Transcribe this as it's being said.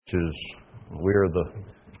is we are the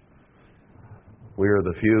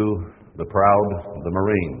few, the proud, the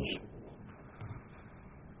Marines.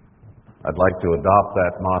 I'd like to adopt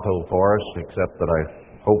that motto for us, except that I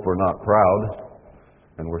hope we're not proud,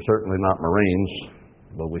 and we're certainly not Marines,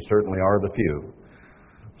 but we certainly are the few.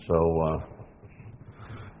 So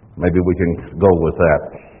maybe we can go with that.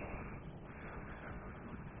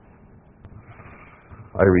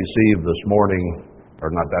 I received this morning,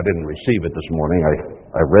 or not, I didn't receive it this morning,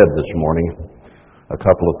 I read this morning a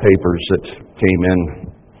couple of papers that came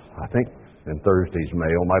in, I think, in Thursday's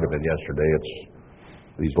mail, might have been yesterday.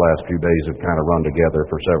 These last few days have kind of run together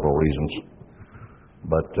for several reasons.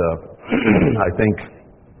 But I think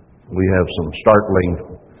we have some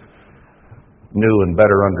startling new and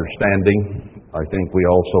better understanding. I think we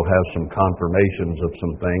also have some confirmations of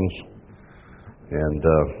some things. And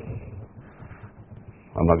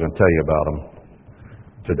I'm not going to tell you about them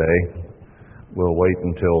today. We'll wait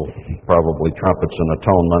until probably trumpets and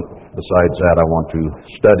atonement. Besides that, I want to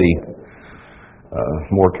study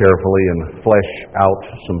more carefully and flesh out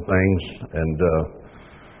some things and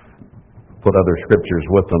put other scriptures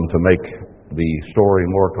with them to make the story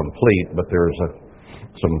more complete. But there's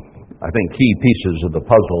some, I think, key pieces of the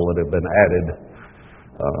puzzle that have been added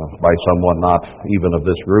by someone not even of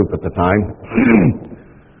this group at the time.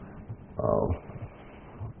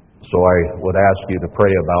 So I would ask you to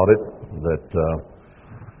pray about it, that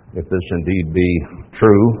if this indeed be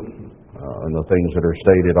true, and the things that are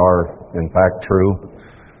stated are in fact true,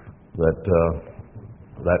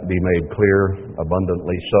 that be made clear,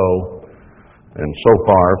 abundantly so. And so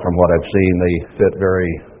far, from what I've seen, they fit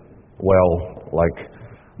very well, like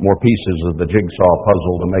more pieces of the jigsaw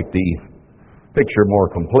puzzle to make the picture more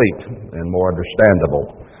complete and more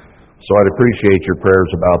understandable. So I'd appreciate your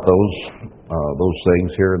prayers about those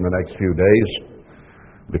things here in the next few days,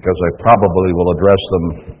 because I probably will address them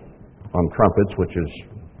on trumpets, which is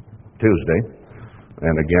Tuesday,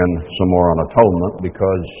 and again some more on atonement,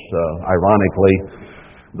 because ironically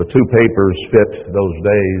the two papers fit those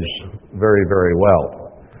days very, very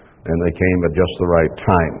well, and they came at just the right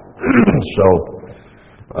time. So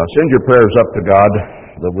send your prayers up to God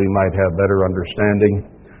that we might have better understanding,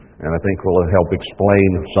 and I think will help explain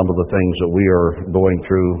some of the things that we are going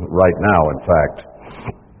through right now, in fact.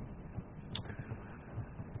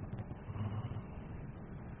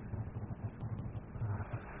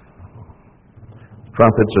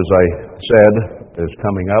 Trumpets, as I said, is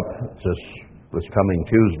coming up this coming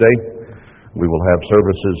Tuesday. We will have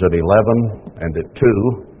services at 11 and at 2,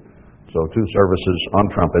 so 2 services on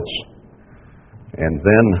trumpets. And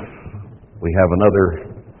then we have another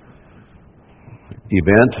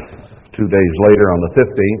event 2 days later on the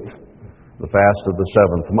 15th, the fast of the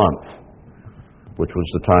 7th month, which was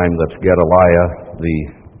the time that Gedaliah, the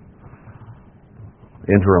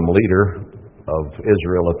interim leader of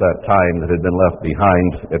Israel at that time that had been left behind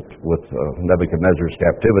with Nebuchadnezzar's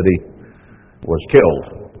captivity, was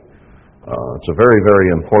killed. It's a very, very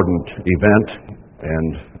important event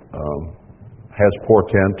and has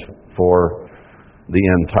portent for the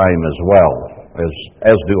end time as well,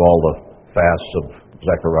 as do all the fasts of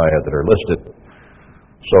Zechariah that are listed.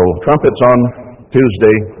 So trumpets on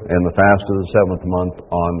Tuesday and the fast of the 7th month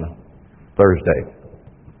on Thursday.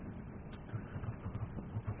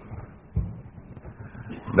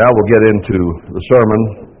 Now we'll get into the sermon,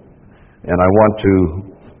 and I want to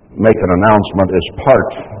make an announcement as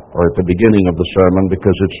part, or at the beginning of the sermon,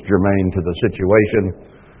 because it's germane to the situation,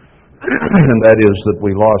 and that is that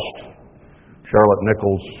we lost Charlotte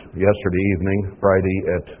Nichols yesterday evening, Friday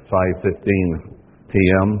at 5:15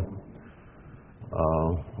 p.m.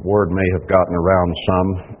 Word may have gotten around some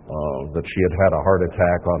that she had a heart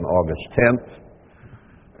attack on August 10th,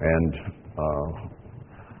 and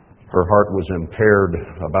her heart was impaired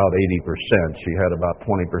about 80%. She had about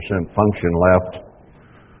 20% function left,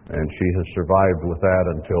 and she has survived with that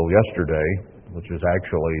until yesterday, which is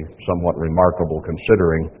actually somewhat remarkable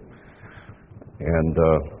considering. And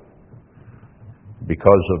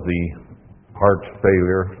because of the heart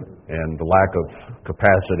failure and the lack of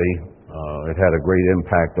capacity, it had a great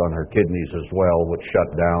impact on her kidneys as well, which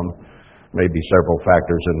shut down. Maybe several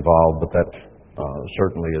factors involved, but that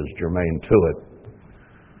certainly is germane to it.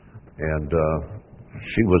 And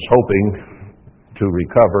she was hoping to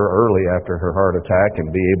recover early after her heart attack and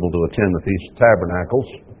be able to attend the Feast of Tabernacles.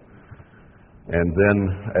 And then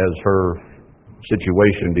as her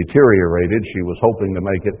situation deteriorated, she was hoping to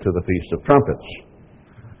make it to the Feast of Trumpets.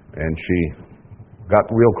 And she got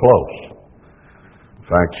real close. In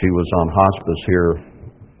fact, she was on hospice here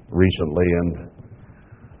recently, and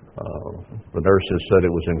the nurses said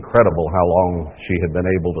it was incredible how long she had been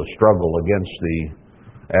able to struggle against the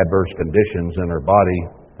adverse conditions in her body,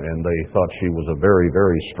 and they thought she was a very,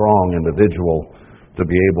 very strong individual to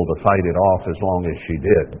be able to fight it off as long as she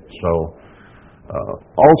did. So,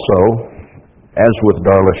 also, as with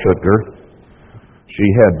Darla Schuttger, she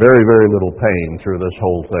had very, very little pain through this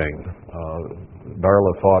whole thing.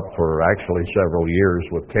 Darla fought for actually several years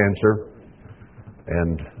with cancer,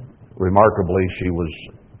 and remarkably, she was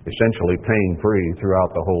essentially pain-free throughout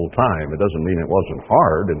the whole time. It doesn't mean it wasn't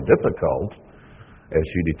hard and difficult as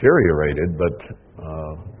she deteriorated, but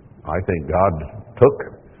I think God took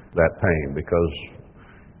that pain, because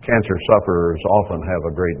cancer sufferers often have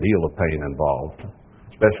a great deal of pain involved,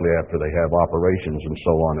 especially after they have operations and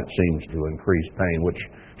so on. It seems to increase pain, which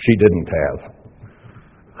she didn't have.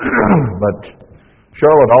 But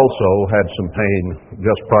Charlotte also had some pain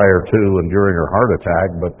just prior to and during her heart attack,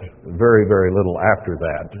 but very, very little after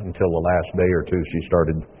that. Until the last day or two, she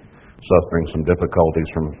started suffering some difficulties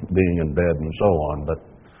from being in bed and so on. But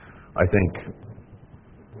I think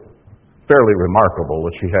fairly remarkable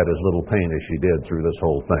that she had as little pain as she did through this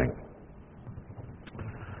whole thing.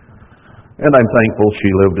 And I'm thankful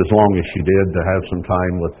she lived as long as she did to have some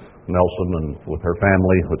time with Nelson and with her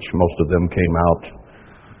family, which most of them came out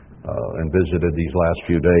and visited these last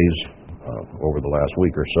few days over the last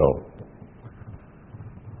week or so.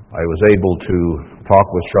 I was able to talk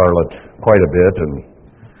with Charlotte quite a bit, and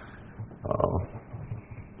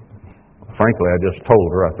frankly, I just told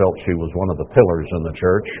her I felt she was one of the pillars in the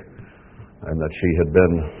church, and that she had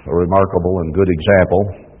been a remarkable and good example.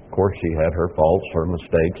 Of course, she had her faults, her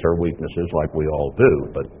mistakes, her weaknesses, like we all do,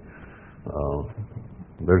 but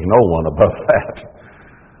there's no one above that.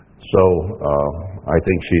 So I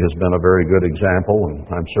think she has been a very good example, and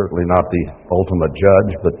I'm certainly not the ultimate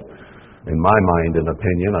judge, but in my mind and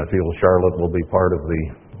opinion, I feel Charlotte will be part of the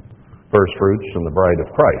first fruits and the bride of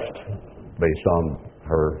Christ, based on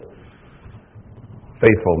her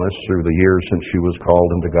faithfulness through the years since she was called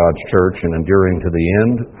into God's church and enduring to the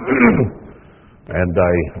end. And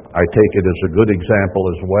I take it as a good example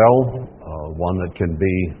as well, one that can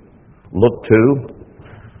be looked to,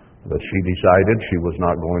 that she decided she was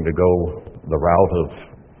not going to go the route of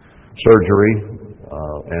surgery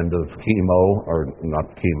and of chemo, or not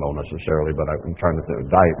chemo necessarily, but I'm trying to think,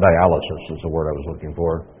 dialysis is the word I was looking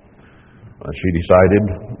for. She decided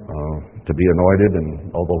to be anointed, and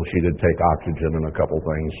although she did take oxygen and a couple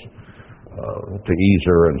things to ease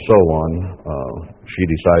her and so on, she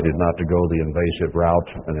decided not to go the invasive route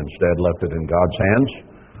and instead left it in God's hands.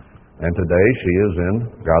 And today she is in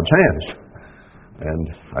God's hands. And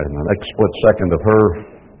in the next split second of her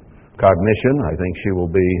cognition, I think she will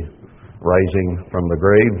be rising from the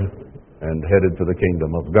grave and headed to the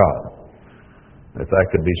kingdom of God. If that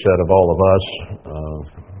could be said of all of us,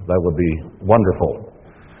 that would be wonderful.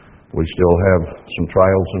 We still have some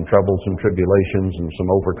trials and troubles and tribulations and some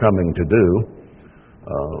overcoming to do,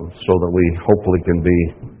 so that we hopefully can be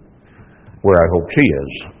where I hope she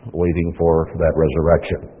is, waiting for that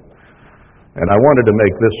resurrection. And I wanted to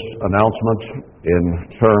make this announcement in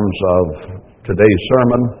terms of today's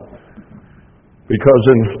sermon, because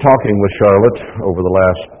in talking with Charlotte over the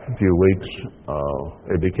last few weeks,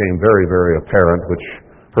 it became very, very apparent, which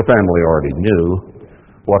her family already knew,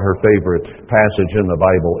 what her favorite passage in the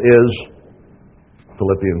Bible is.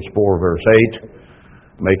 Philippians 4, verse 8,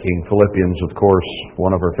 making Philippians, of course,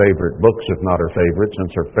 one of her favorite books, if not her favorite,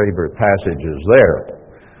 since her favorite passage is there.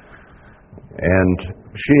 And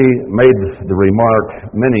she made the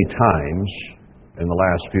remark many times in the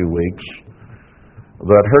last few weeks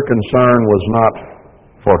that her concern was not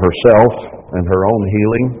for herself and her own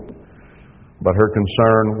healing, but her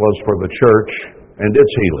concern was for the church and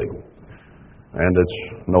its healing. And it's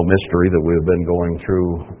no mystery that we've been going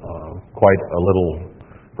through quite a little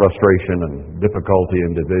frustration and difficulty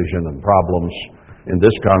and division and problems in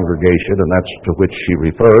this congregation, and that's to which she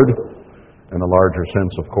referred. In a larger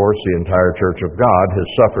sense, of course, the entire Church of God has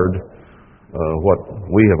suffered what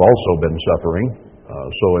we have also been suffering.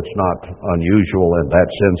 So it's not unusual in that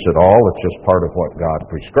sense at all. It's just part of what God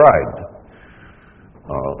prescribed.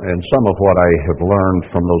 And some of what I have learned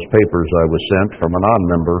from those papers I was sent from a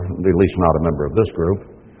non-member, at least not a member of this group,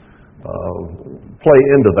 play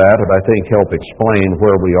into that, and I think help explain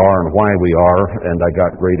where we are and why we are, and I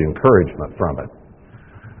got great encouragement from it.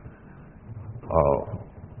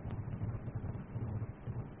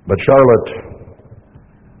 But Charlotte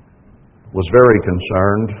was very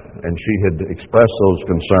concerned, and she had expressed those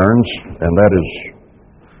concerns, and that is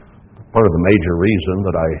part of the major reason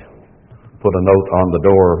that I put a note on the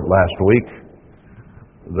door last week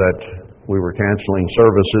that we were canceling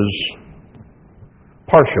services,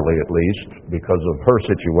 partially at least, because of her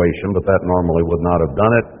situation, but that normally would not have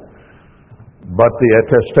done it. but the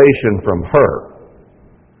attestation from her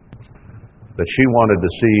that she wanted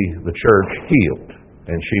to see the church healed.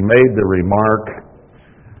 And she made the remark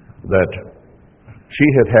that she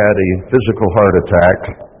had had a physical heart attack,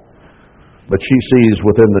 but she sees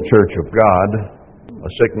within the church of God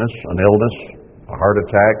a sickness, an illness, a heart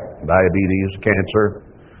attack, diabetes, cancer,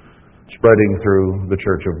 spreading through the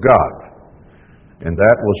church of God. And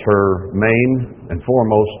that was her main and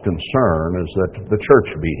foremost concern, is that the church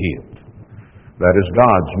be healed. That is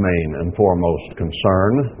God's main and foremost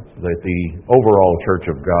concern, that the overall church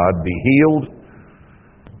of God be healed,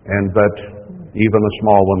 and that even a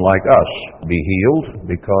small one like us be healed,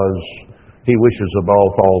 because He wishes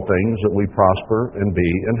above all things that we prosper and be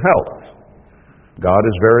in health. God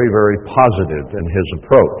is very, very positive in His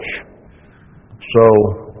approach. So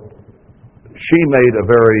she made a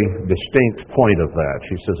very distinct point of that.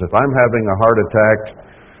 She says, if I'm having a heart attack,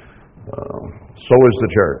 so is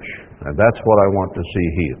the church. And that's what I want to see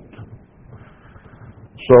healed.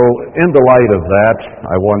 So in the light of that,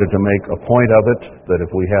 I wanted to make a point of it, that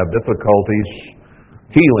if we have difficulties,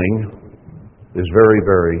 healing is very,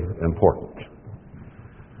 very important.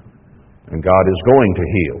 And God is going to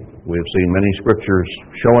heal. We have seen many scriptures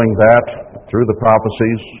showing that through the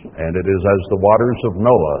prophecies, and it is as the waters of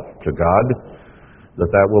Noah to God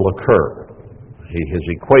that will occur. He has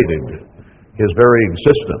equated His very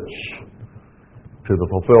existence to the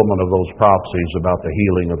fulfillment of those prophecies about the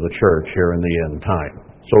healing of the church here in the end time.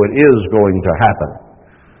 So it is going to happen.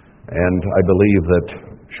 And I believe that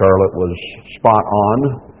Charlotte was spot on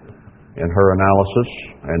in her analysis,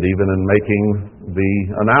 and even in making the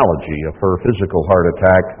analogy of her physical heart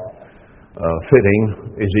attack fitting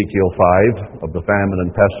Ezekiel 5 of the famine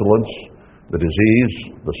and pestilence, the disease,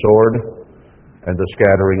 the sword, and the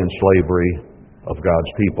scattering and slavery of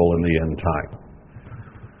God's people in the end time.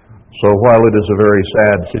 So while it is a very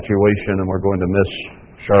sad situation and we're going to miss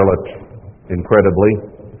Charlotte incredibly,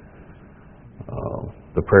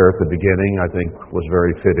 the prayer at the beginning, I think, was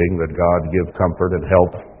very fitting, that God give comfort and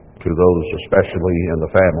help to those, especially in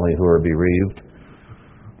the family, who are bereaved,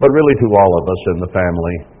 but really to all of us in the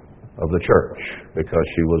family of the church, because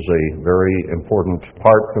she was a very important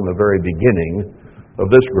part from the very beginning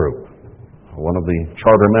of this group, one of the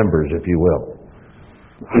charter members, if you will.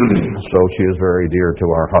 So she is very dear to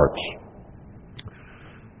our hearts.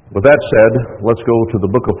 With that said, let's go to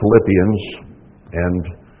the book of Philippians,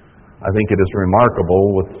 and I think it is remarkable,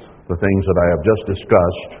 with the things that I have just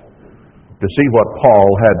discussed, to see what Paul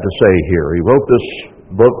had to say here. He wrote this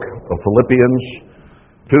book of Philippians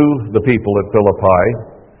to the people at Philippi,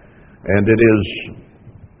 and it is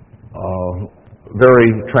very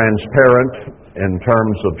transparent in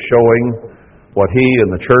terms of showing what he and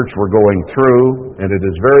the church were going through, and it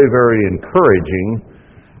is very, very encouraging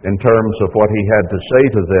in terms of what he had to say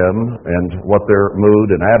to them and what their mood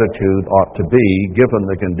and attitude ought to be given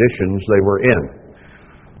the conditions they were in.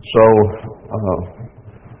 So,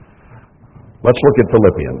 let's look at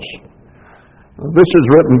Philippians. This is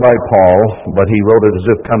written by Paul, but he wrote it as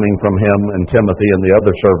if coming from him and Timothy and the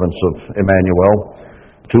other servants of Emmanuel,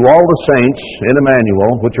 to all the saints in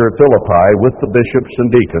Emmanuel, which are at Philippi, with the bishops and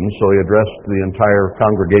deacons. So he addressed the entire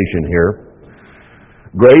congregation here.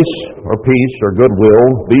 Grace or peace or goodwill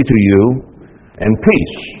be to you, and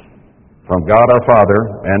peace from God our Father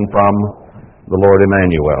and from the Lord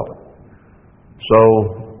Emmanuel. So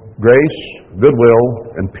grace, goodwill,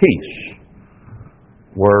 and peace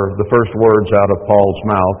were the first words out of Paul's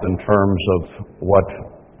mouth in terms of what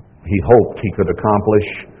he hoped he could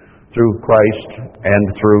accomplish through Christ and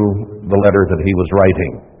through the letter that he was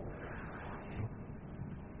writing.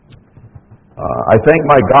 I thank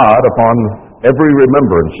my God upon every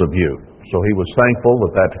remembrance of you. So he was thankful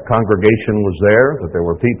that that congregation was there, that there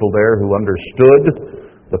were people there who understood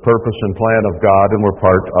the purpose and plan of God and were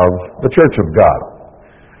part of the church of God.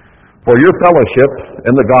 For your fellowship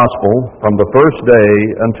in the gospel from the first day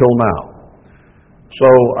until now. So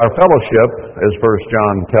our fellowship, as 1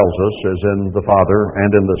 John tells us, is in the Father and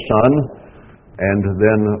in the Son, and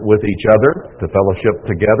then with each other, to fellowship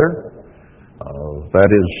together. That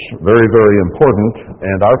is very, very important.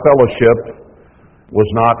 And our fellowship was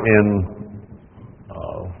not in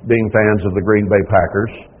being fans of the Green Bay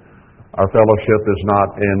Packers. Our fellowship is not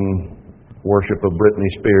in worship of Britney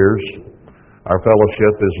Spears. Our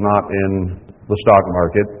fellowship is not in the stock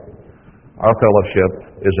market. Our fellowship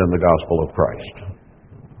is in the gospel of Christ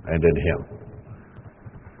and in Him.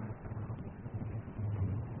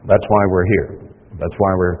 That's why we're here. That's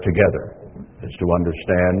why we're together, is to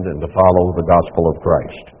understand and to follow the gospel of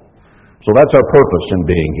Christ. So that's our purpose in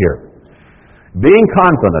being here. Being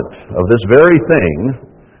confident of this very thing,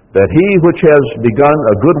 that he which has begun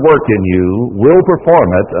a good work in you will perform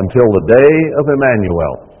it until the day of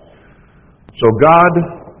Emmanuel. So God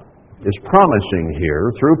is promising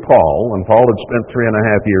here through Paul, and Paul had spent 3.5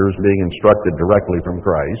 years being instructed directly from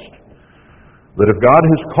Christ, that if God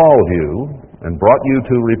has called you and brought you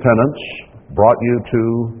to repentance, brought you to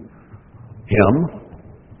Him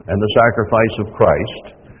and the sacrifice of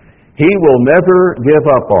Christ, He will never give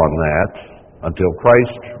up on that until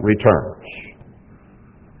Christ returns.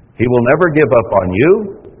 He will never give up on you.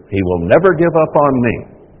 He will never give up on me.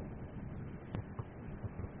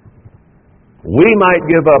 We might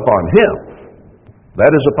give up on Him.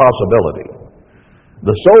 That is a possibility.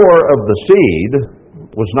 The sower of the seed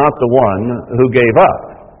was not the one who gave up.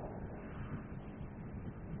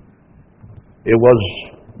 It was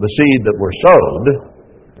the seed that were sowed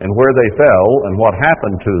and where they fell and what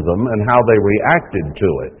happened to them and how they reacted to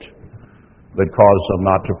it that caused them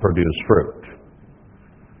not to produce fruit.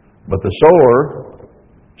 But the sower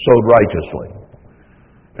sowed righteously.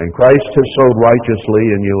 And Christ has sowed righteously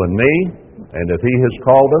in you and me. And if He has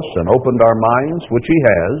called us and opened our minds, which He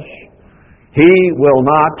has, He will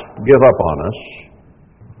not give up on us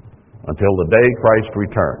until the day Christ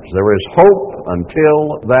returns. There is hope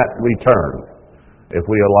until that return, if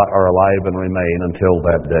we are alive and remain until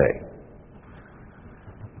that day.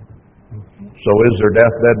 So is there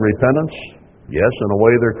deathbed repentance? Yes, in a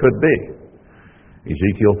way there could be.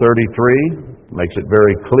 Ezekiel 33 makes it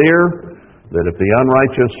very clear that if the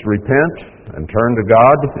unrighteous repent and turn to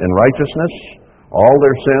God in righteousness, all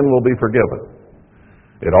their sin will be forgiven.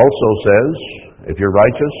 It also says, if you're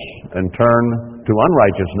righteous and turn to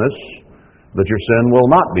unrighteousness, that your sin will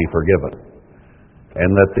not be forgiven,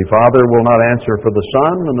 and that the Father will not answer for the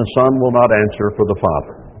Son, and the Son will not answer for the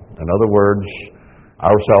Father. In other words,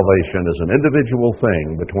 our salvation is an individual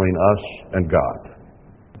thing between us and God.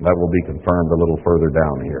 That will be confirmed a little further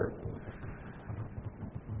down here.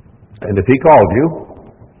 And if He called you,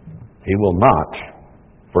 He will not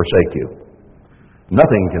forsake you.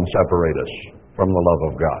 Nothing can separate us from the love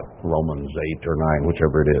of God. Romans 8 or 9,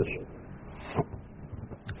 whichever it is.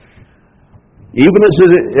 Even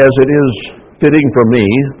as it is fitting for me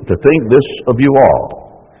to think this of you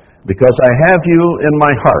all, because I have you in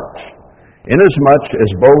my heart, inasmuch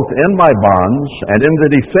as both in my bonds and in the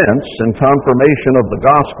defense and confirmation of the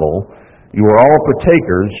gospel, you are all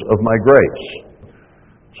partakers of my grace.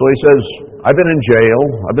 So he says, I've been in jail,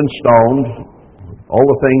 I've been stoned, all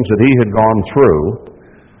the things that he had gone through,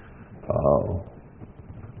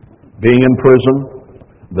 being in prison,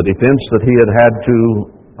 the defense that he had to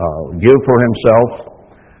give for himself,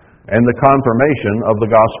 and the confirmation of the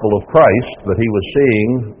gospel of Christ that he was seeing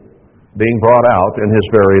being brought out in his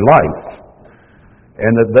very life,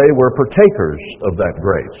 and that they were partakers of that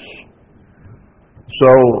grace.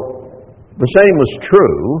 So the same was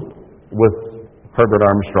true with Herbert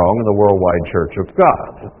Armstrong and the Worldwide Church of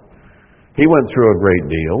God. He went through a great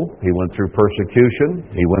deal. He went through persecution.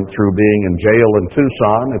 He went through being in jail in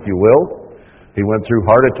Tucson, if you will. He went through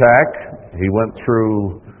heart attack. He went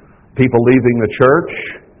through people leaving the church,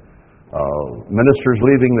 ministers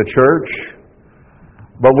leaving the church.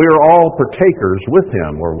 But we are all partakers with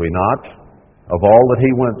him, were we not, of all that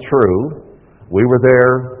he went through. We were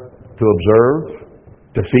there to observe,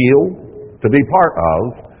 to feel, to be part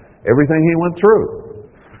of everything he went through.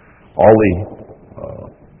 All the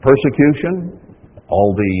persecution,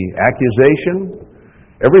 all the accusation,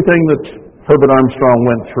 everything that Herbert Armstrong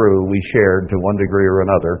went through, we shared to one degree or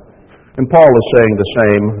another. And Paul is saying the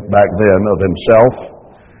same back then of himself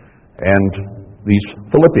and these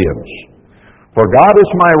Philippians. For God is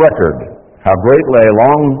my record, how greatly I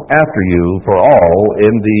long after you for all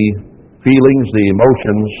in the feelings, the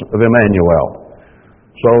emotions of Emmanuel.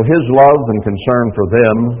 So his love and concern for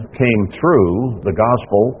them came through the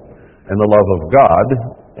gospel and the love of God,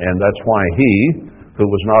 and that's why he, who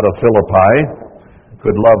was not of Philippi,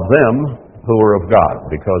 could love them who were of God,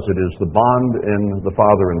 because it is the bond in the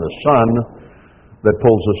Father and the Son that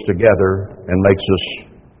pulls us together and makes us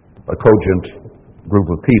a cogent group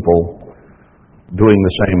of people doing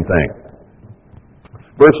the same thing.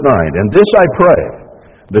 Verse 9, and this I pray,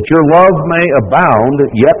 that your love may abound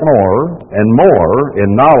yet more and more in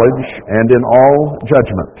knowledge and in all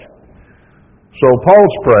judgment. So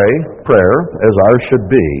Paul's prayer, as ours should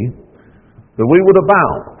be, that we would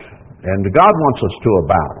abound. And God wants us to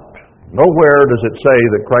abound. Nowhere does it say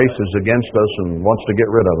that Christ is against us and wants to get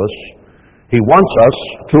rid of us. He wants us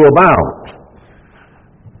to abound.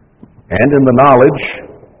 And in the knowledge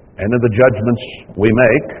and in the judgments we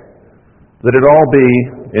make, that it all be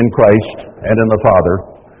in Christ and in the Father,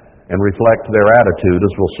 and reflect their attitude,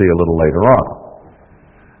 as we'll see a little later on.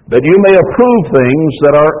 that you may approve things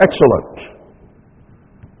that are excellent.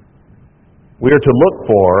 We are to look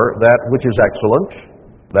for that which is excellent,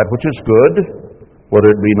 that which is good, whether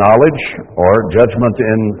it be knowledge or judgment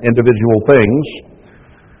in individual things.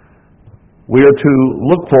 We are to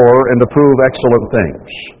look for and approve excellent things,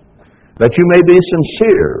 that you may be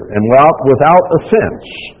sincere and without offense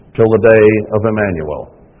till the day of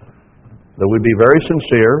Emmanuel. That we be very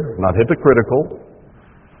sincere, not hypocritical,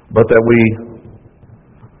 but that we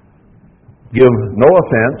give no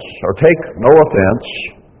offense or take no offense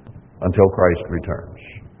until Christ returns.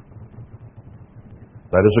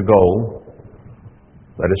 That is a goal.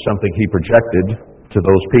 That is something He projected to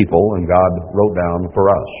those people and God wrote down for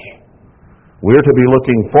us. We are to be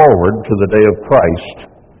looking forward to the day of Christ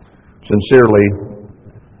sincerely,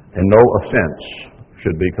 and no offense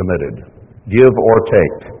should be committed. Give or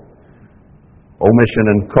take. Omission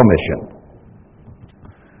and commission.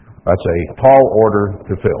 That's a tall order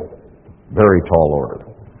to fill. Very tall order.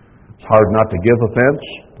 It's hard not to give offense,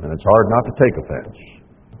 and it's hard not to take offense.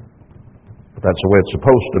 But that's the way it's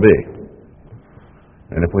supposed to be.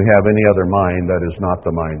 And if we have any other mind, that is not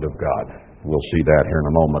the mind of God. We'll see that here in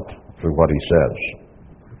a moment through what He says.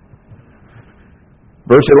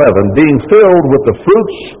 Verse 11, being filled with the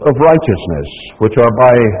fruits of righteousness, which are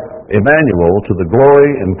by Emmanuel to the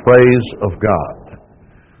glory and praise of God.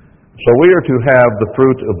 So we are to have the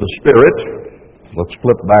fruit of the Spirit. Let's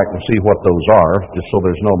flip back and see what those are, just so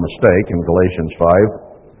there's no mistake in Galatians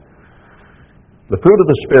 5. The fruit of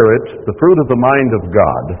the Spirit, the fruit of the mind of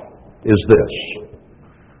God, is this: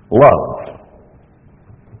 love,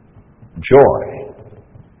 joy,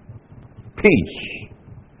 peace,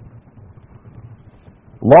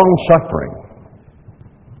 long-suffering,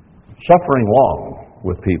 suffering long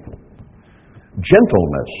with people,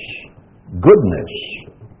 gentleness, goodness,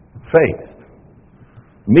 faith,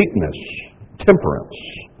 meekness, temperance.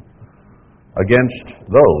 Against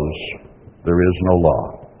those there is no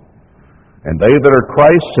law. And they that are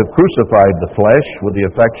Christ's have crucified the flesh with the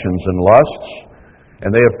affections and lusts, and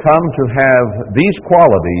they have come to have these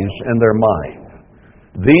qualities in their mind.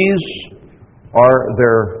 These are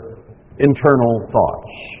their internal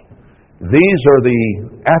thoughts. These are the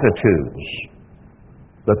attitudes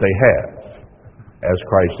that they have, as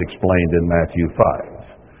Christ explained in Matthew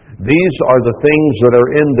 5. These are the things that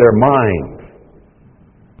are in their mind,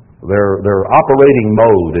 their operating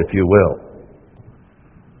mode, if you will,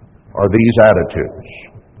 are these attitudes.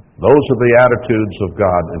 Those are the attitudes of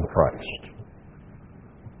God in Christ.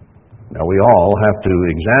 Now we all have to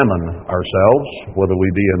examine ourselves, whether we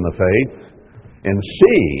be in the faith, and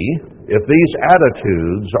see if these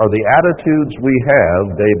attitudes are the attitudes we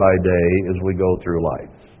have day by day as we go through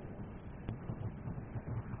life.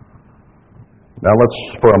 Now let's,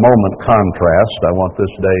 for a moment, contrast. I want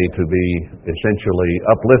this day to be essentially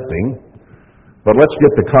uplifting, but let's get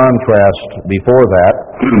the contrast before that.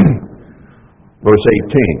 Verse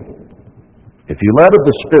 18. If you led of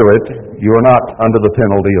the Spirit, you are not under the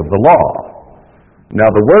penalty of the law. Now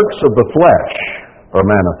the works of the flesh are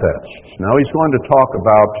manifest. Now he's going to talk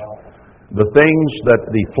about the things that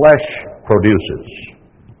the flesh produces,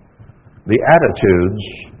 the attitudes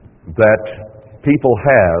that people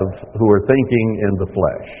have who are thinking in the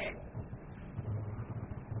flesh.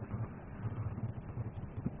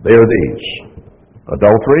 They are these: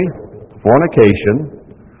 adultery, fornication,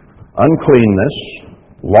 uncleanness,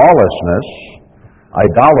 lawlessness,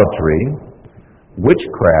 idolatry,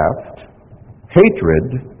 witchcraft,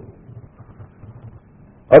 hatred,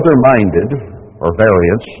 other-minded, or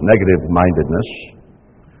variance, negative-mindedness,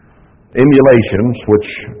 emulations, which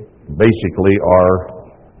basically are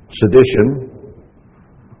sedition.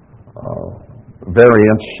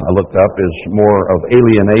 Variance, I looked up, is more of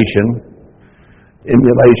alienation.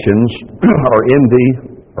 Emulations are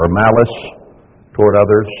envy or malice toward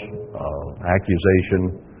others,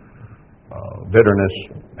 accusation, bitterness,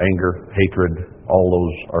 anger, hatred. All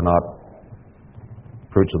those are not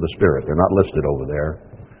fruits of the Spirit. They're not listed over there.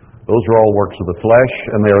 Those are all works of the flesh,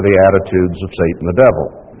 and they are the attitudes of Satan the devil.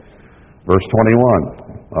 Verse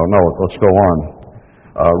 21. Oh no, let's go on.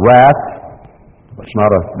 Wrath, that's not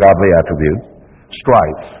a godly attribute.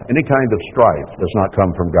 Strife. Any kind of strife does not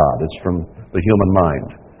come from God. It's from the human mind.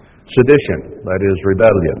 Sedition, that is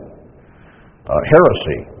rebellion.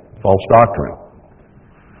 Heresy, false doctrine.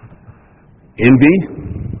 Envy,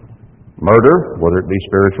 murder, whether it be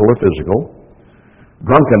spiritual or physical.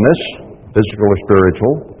 Drunkenness, physical or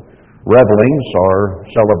spiritual. Revelings are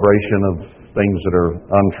celebration of things that are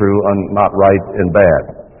untrue, not right, and bad.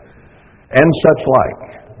 And such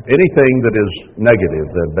like. Anything that is negative,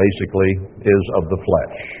 that basically is of the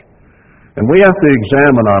flesh. And we have to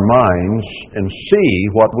examine our minds and see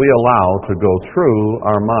what we allow to go through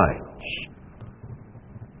our minds.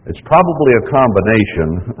 It's probably a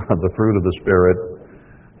combination of the fruit of the Spirit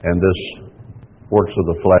and this works of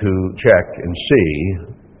the flesh to check and see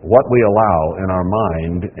what we allow in our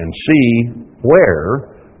mind and see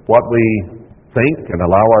where what we think and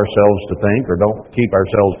allow ourselves to think or don't keep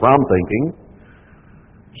ourselves from thinking,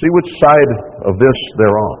 see which side of this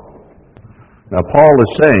they're on. Now, Paul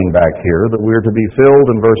is saying back here that we're to be filled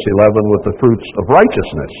in verse 11 with the fruits of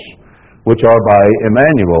righteousness, which are by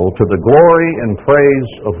Emmanuel to the glory and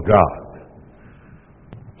praise of God.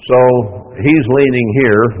 So, he's leaning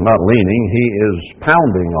here, not leaning, he is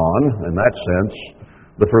pounding on, in that sense,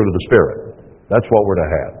 the fruit of the Spirit. That's what we're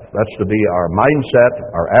to have. That's to be our mindset,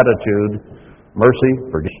 our attitude, mercy,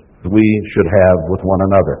 forgiveness we should have with one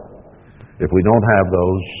another. If we don't have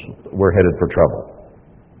those, we're headed for trouble.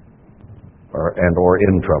 Or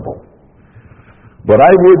in trouble. But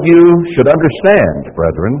I would you should understand,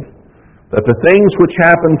 brethren, that the things which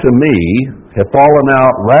happened to me have fallen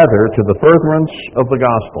out rather to the furtherance of the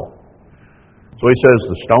gospel. So he says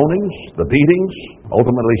the stonings, the beatings,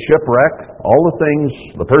 ultimately shipwreck, all the things,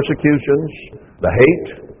 the persecutions, the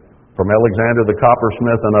hate from Alexander the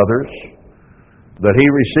coppersmith and others that he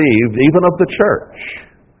received, even of the church,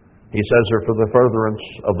 he says are for the furtherance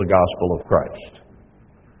of the gospel of Christ.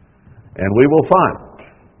 And we will find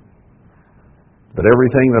that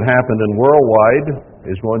everything that happened in worldwide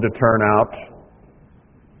is going to turn out,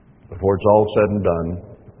 before it's all said and done,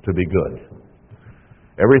 to be good.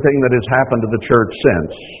 Everything that has happened to the church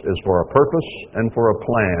since is for a purpose and for a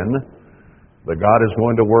plan that God is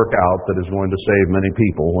going to work out that is going to save many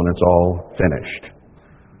people when it's all finished.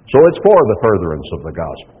 So it's for the furtherance of the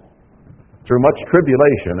gospel. Through much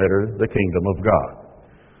tribulation enter the kingdom of God.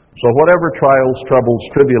 So whatever trials, troubles,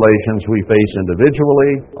 tribulations we face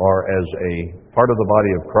individually or as a part of the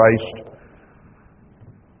body of Christ,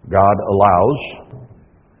 God allows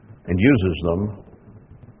and uses them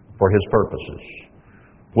for His purposes.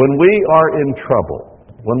 When we are in trouble,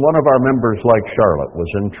 when one of our members like Charlotte was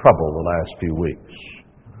in trouble the last few weeks,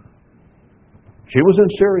 she was in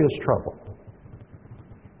serious trouble.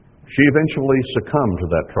 She eventually succumbed to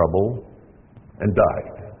that trouble and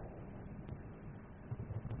died.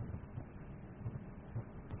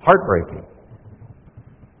 Heartbreaking.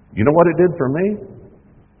 You know what it did for me?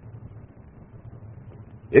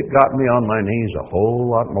 It got me on my knees a whole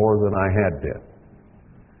lot more than I had been.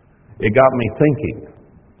 It got me thinking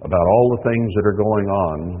about all the things that are going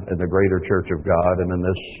on in the greater church of God and in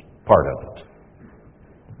this part of it.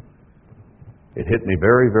 It hit me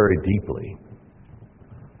very, very deeply.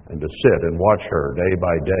 And to sit and watch her day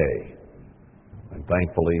by day, and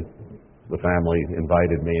thankfully the family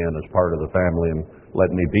invited me in as part of the family and let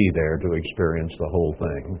me be there to experience the whole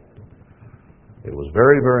thing. It was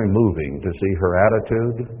very, very moving to see her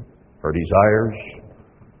attitude, her desires,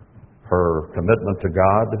 her commitment to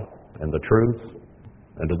God and the truth,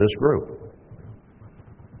 and to this group.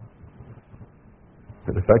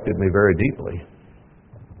 It affected me very deeply.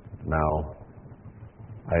 Now,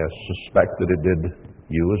 I suspect that it did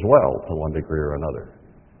you as well, to one degree or another.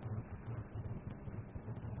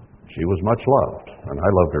 She was much loved, and I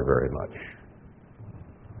loved her very much.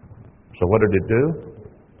 So what did it do?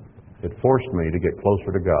 It forced me to get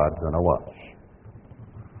closer to God than I was.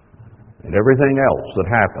 And everything else that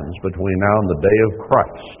happens between now and the day of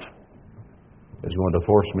Christ is going to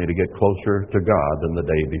force me to get closer to God than the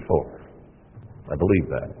day before. I believe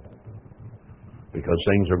that. Because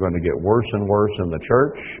things are going to get worse and worse in the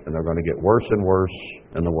church, and they're going to get worse and worse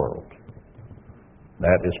in the world.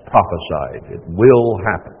 That is prophesied. It will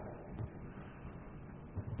happen.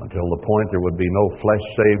 Until the point there would be no flesh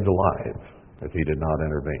saved alive if He did not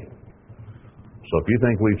intervene. So if you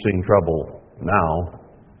think we've seen trouble now,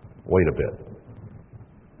 wait a bit.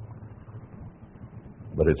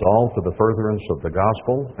 But it's all for the furtherance of the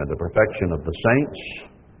gospel and the perfection of the saints,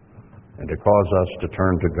 and to cause us to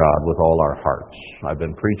turn to God with all our hearts. I've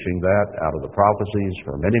been preaching that out of the prophecies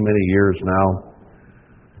for many, many years now,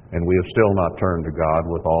 and we have still not turned to God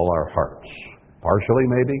with all our hearts. Partially,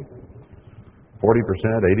 maybe. 40%,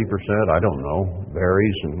 80%, I don't know.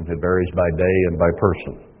 Varies, and it varies by day and by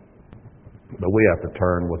person. But we have to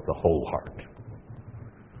turn with the whole heart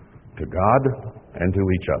to God and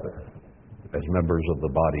to each other as members of the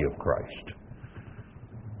body of Christ.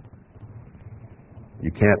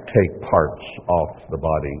 You can't take parts off the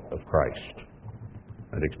body of Christ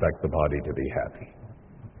and expect the body to be happy.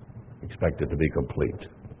 Expect it to be complete.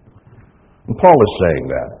 And Paul is saying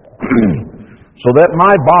that. So that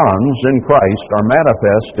my bonds in Christ are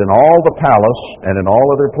manifest in all the palace and in all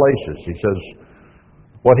other places. He says,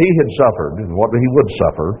 What he had suffered and what he would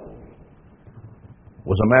suffer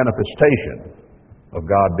was a manifestation of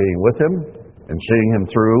God being with him and seeing him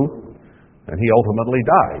through, and he ultimately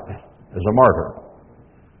died as a martyr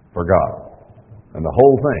for God. And the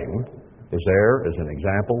whole thing is there as an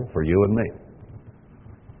example for you and me.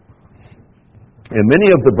 And many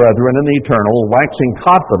of the brethren in the eternal, waxing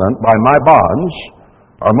confident by my bonds,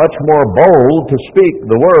 are much more bold to speak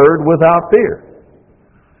the word without fear.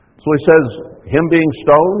 So he says, him being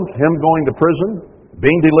stoned, him going to prison,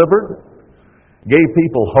 being delivered, gave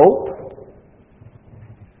people hope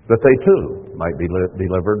that they too might be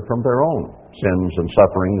delivered from their own sins and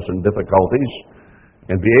sufferings and difficulties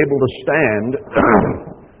and be able to stand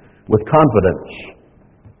with confidence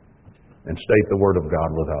and state the word of God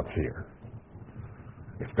without fear.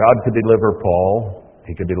 If God could deliver Paul,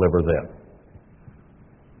 he could deliver them.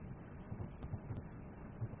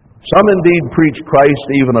 Some indeed preach Christ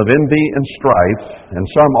even of envy and strife, and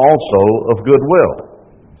some also of goodwill.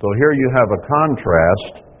 So here you have a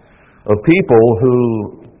contrast of people who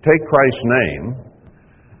take Christ's name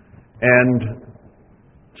and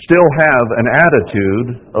still have an attitude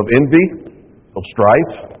of envy, of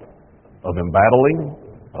strife, of embattling,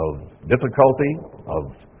 of difficulty,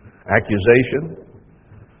 of accusation.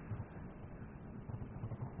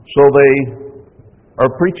 So they are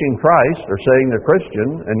preaching Christ, or saying they're Christian,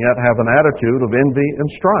 and yet have an attitude of envy and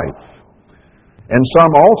strife. And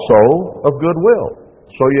some also of goodwill.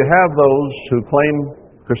 So you have those who claim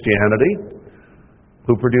Christianity,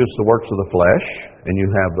 who produce the works of the flesh, and you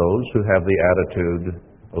have those who have the attitude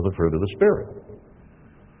of the fruit of the Spirit.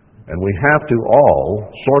 And we have to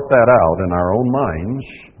all sort that out in our own minds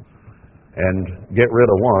and get rid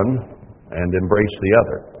of one and embrace the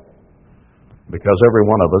other. Because every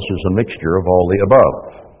one of us is a mixture of all the above.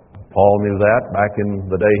 Paul knew that back in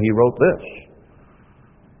the day he wrote this.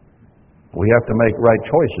 We have to make right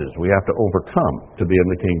choices. We have to overcome to be in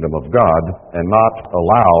the kingdom of God and not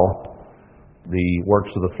allow the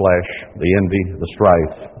works of the flesh, the envy, the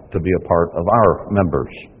strife to be a part of our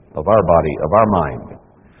members, of our body, of our mind.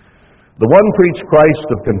 The one preached Christ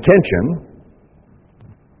of contention,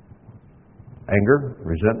 anger,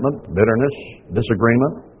 resentment, bitterness,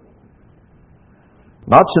 disagreement,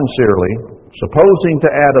 not sincerely, supposing to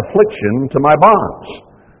add affliction to my bonds.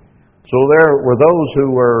 So there were those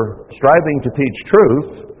who were striving to teach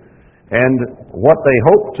truth, and what they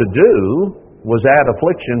hoped to do was add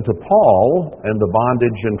affliction to Paul and the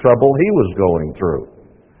bondage and trouble he was going through.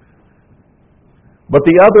 But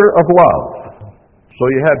the other of love. So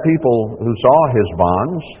you had people who saw his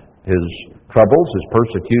bonds, his troubles, his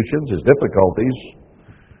persecutions, his difficulties,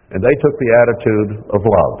 and they took the attitude of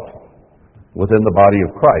love. Within the body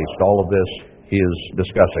of Christ, all of this he is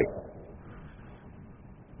discussing.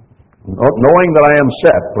 Knowing that I am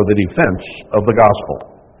set for the defense of the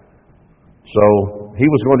gospel. So he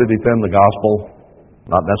was going to defend the gospel,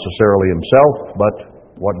 not necessarily himself, but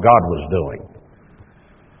what God was doing.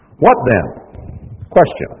 What then?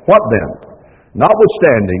 Question. What then?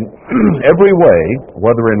 Notwithstanding every way,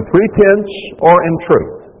 whether in pretense or in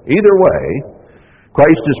truth, either way,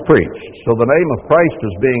 Christ is preached. So the name of Christ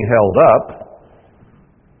is being held up,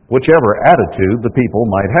 whichever attitude the people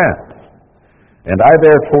might have. And I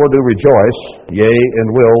therefore do rejoice, yea, and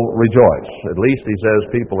will rejoice. At least he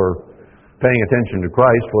says people are paying attention to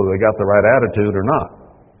Christ, whether they got the right attitude or not.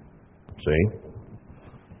 See?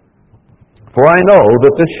 For I know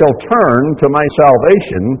that this shall turn to my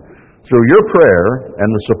salvation through your prayer and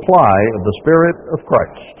the supply of the Spirit of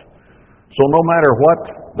Christ. So no matter what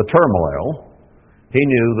the turmoil, he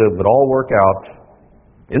knew that it would all work out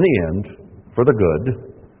in the end for the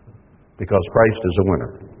good, because Christ is a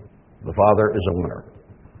winner. The Father is a winner.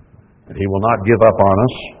 And he will not give up on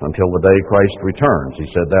us until the day Christ returns. He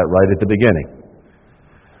said that right at the beginning.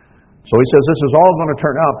 So he says this is all going to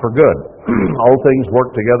turn out for good. All things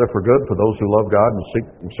work together for good for those who love God and seek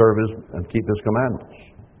and serve His and keep His commandments.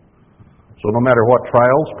 So no matter what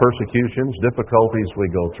trials, persecutions, difficulties we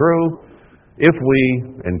go through, if we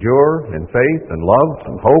endure in faith and love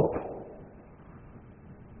and hope,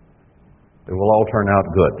 it will all turn out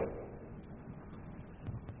good.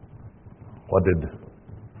 What did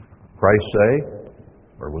Christ say?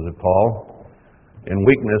 Or was it Paul? In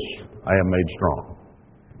weakness I am made strong.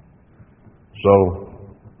 So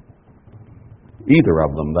either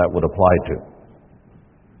of them that would apply to.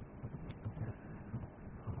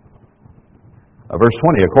 Verse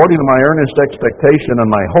 20, according to my earnest expectation and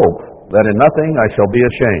my hope, that in nothing I shall be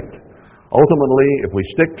ashamed. Ultimately, if we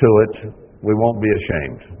stick to it, we won't be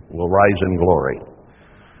ashamed. We'll rise in glory.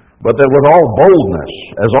 But that with all boldness,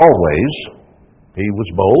 as always, he was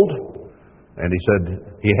bold, and he said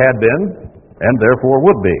he had been and therefore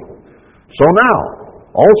would be. So now,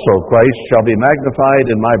 also Christ shall be magnified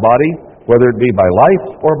in my body, whether it be by life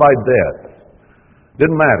or by death.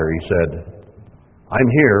 Didn't matter, he said. I'm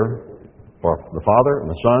here for the Father and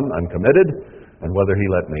the Son. I'm committed, and whether he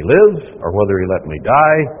let me live or whether he let me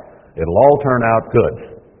die, it'll all turn out good.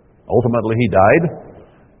 Ultimately, he died,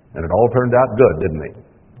 and it all turned out good, didn't he?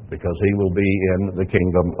 Because he will be in the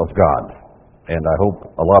kingdom of God. And I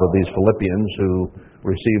hope a lot of these Philippians who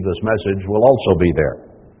receive this message will also be there.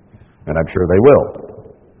 And I'm sure they will.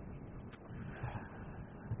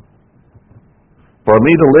 For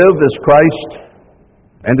me to live is Christ,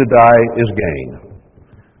 and to die is gain.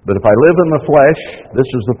 But if I live in the flesh, this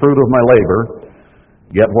is the fruit of my labor,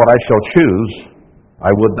 yet what I shall choose,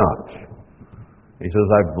 I would not. He says,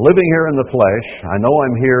 I'm living here in the flesh. I know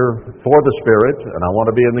I'm here for the Spirit, and I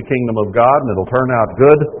want to be in the kingdom of God, and it'll turn out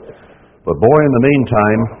good. But boy, in the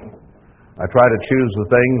meantime, I try to choose the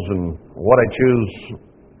things, and what I choose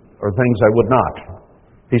are things I would not.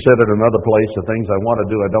 He said at another place, the things I want to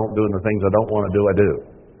do, I don't do, and the things I don't want to do, I do.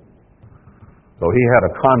 So he had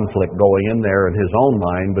a conflict going in there in his own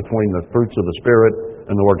mind between the fruits of the Spirit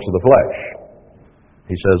and the works of the flesh.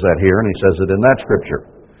 He says that here, and he says it in that Scripture.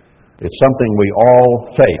 It's something we all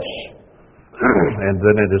face. And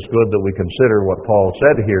then it is good that we consider what Paul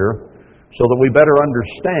said here so that we better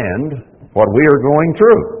understand what we are going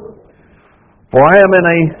through. For I am in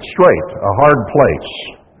a strait, a hard place,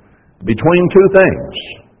 between two things.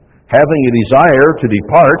 Having a desire to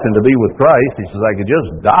depart and to be with Christ, he says, I could just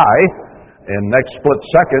die, and next split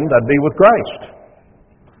second I'd be with Christ,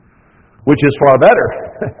 which is far better.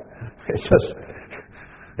 It's just,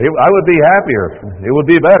 I would be happier. It would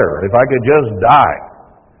be better if I could just die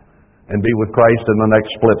and be with Christ in the next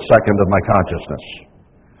split second of my consciousness.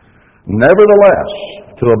 Nevertheless,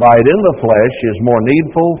 to abide in the flesh is more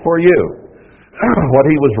needful for you. What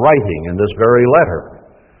he was writing in this very letter,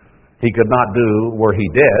 he could not do where he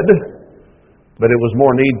did, but it was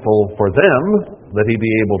more needful for them that he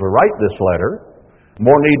be able to write this letter,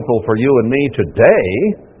 more needful for you and me today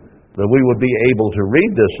that we would be able to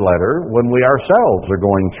read this letter when we ourselves are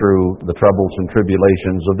going through the troubles and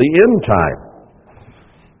tribulations of the end time.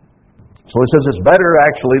 So he says it's better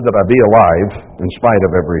actually that I be alive in spite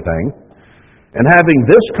of everything. And having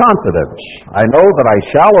this confidence, I know that I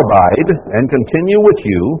shall abide and continue with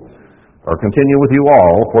you, or continue with you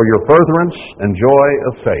all, for your furtherance and joy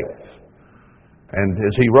of faith. And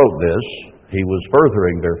as he wrote this, he was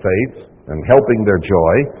furthering their faith and helping their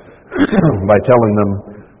joy by telling them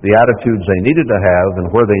the attitudes they needed to have and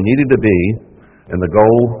where they needed to be in the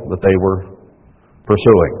goal that they were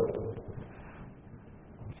pursuing.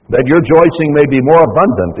 That your rejoicing may be more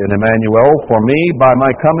abundant in Emmanuel for me by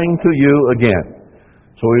my coming to you again.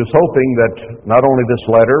 So he was hoping that not only this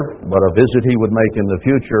letter, but a visit he would make in the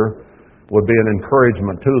future would be an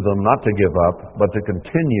encouragement to them not to give up, but to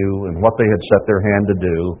continue in what they had set their hand to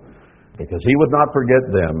do, because he would not forget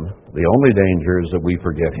them. The only danger is that we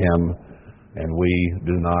forget him and we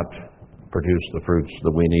do not produce the fruits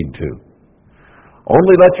that we need to.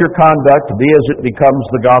 Only let your conduct be as it becomes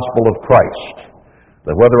the gospel of Christ,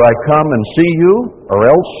 that whether I come and see you or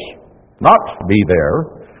else not be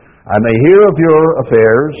there, I may hear of your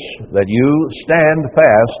affairs, that you stand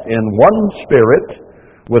fast in one spirit,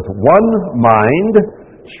 with one mind,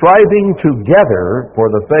 striving together for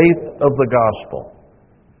the faith of the gospel.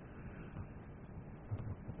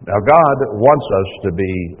 Now God wants us to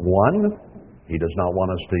be one. He does not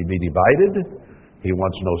want us to be divided. He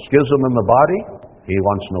wants no schism in the body. He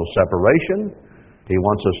wants no separation. He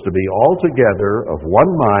wants us to be all together of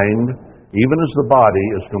one mind, even as the body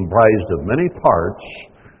is comprised of many parts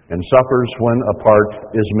and suffers when a part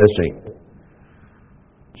is missing.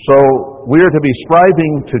 So we are to be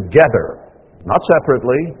striving together, not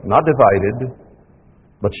separately, not divided,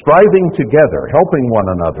 but striving together, helping one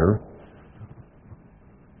another,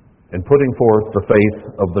 and putting forth the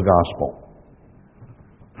faith of the gospel.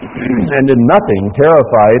 And in nothing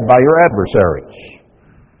terrified by your adversaries.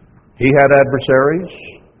 He had adversaries.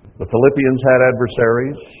 The Philippians had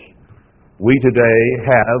adversaries. We today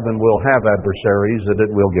have and will have adversaries, that it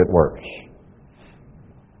will get worse.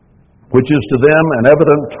 Which is to them an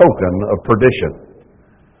evident token of perdition,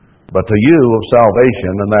 but to you of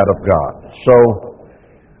salvation and that of God. So,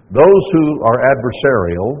 those who are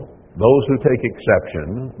adversarial, those who take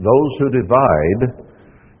exception, those who divide,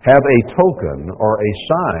 have a token or a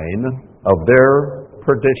sign of their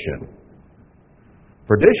perdition.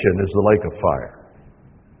 Perdition is the lake of fire.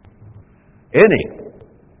 Any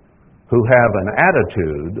who have an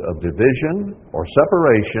attitude of division or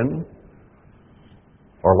separation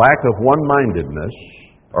or lack of one-mindedness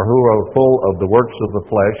or who are full of the works of the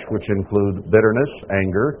flesh, which include bitterness,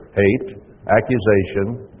 anger, hate,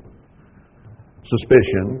 accusation,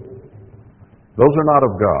 suspicion. Those are not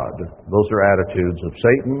of God. Those are attitudes of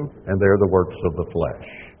Satan, and they're the works of the flesh.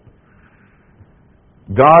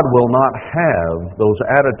 God will not have those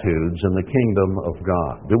attitudes in the kingdom of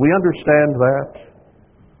God. Do we understand that?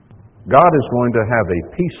 God is going to have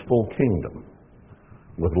a peaceful kingdom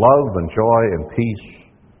with love and joy and peace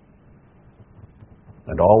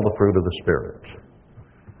and all the fruit of the Spirit.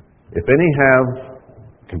 If any have,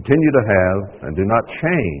 continue to have, and do not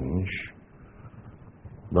change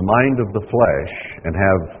the mind of the flesh and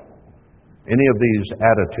have any of these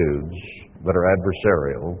attitudes that are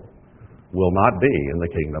adversarial, will not be in the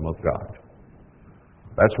kingdom of God.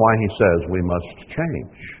 That's why he says we must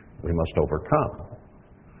change. We must overcome.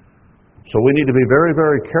 So we need to be very,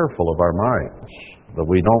 very careful of our minds, that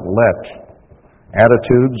we don't let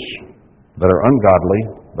attitudes that are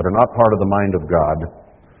ungodly, that are not part of the mind of God,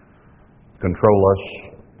 control us,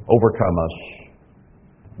 overcome us,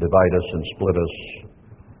 divide us and split us,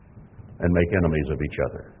 and make enemies of each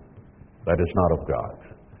other. That is not of God.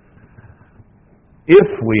 If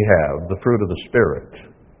we have the fruit of the Spirit,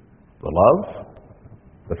 the love,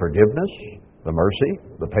 the forgiveness, the mercy,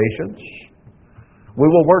 the patience, we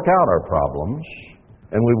will work out our problems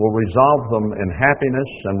and we will resolve them in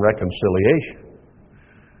happiness and reconciliation.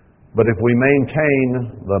 But if we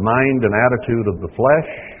maintain the mind and attitude of the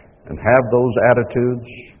flesh and have those attitudes,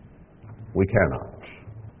 we cannot,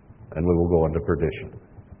 and we will go into perdition.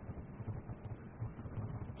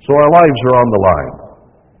 So our lives are on the line.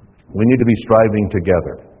 We need to be striving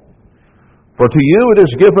together. For to you it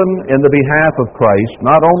is given in the behalf of Christ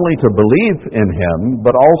not only to believe in Him,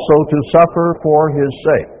 but also to suffer for His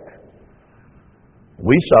sake.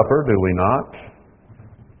 We suffer, do we not?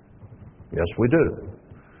 Yes, we do.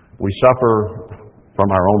 We suffer from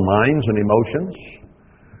our own minds and emotions.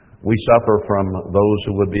 We suffer from those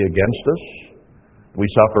who would be against us. We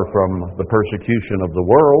suffer from the persecution of the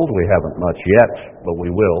world. We haven't much yet, but we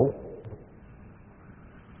will.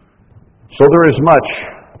 So there is much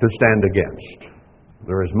to stand against.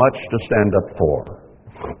 There is much to stand up for.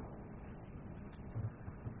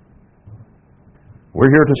 We're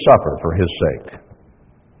here to suffer for His sake.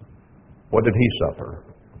 What did He suffer?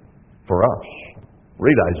 For us.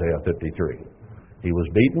 Read Isaiah 53. He was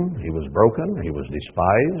beaten, He was broken, He was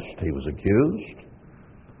despised, He was accused.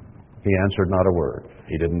 He answered not a word.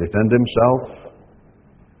 He didn't defend Himself.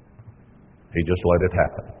 He just let it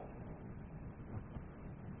happen.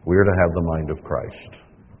 We are to have the mind of Christ.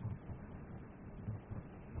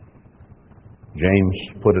 James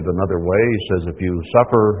put it another way. He says, if you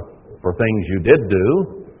suffer for things you did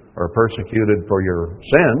do, or persecuted for your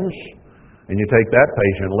sins, and you take that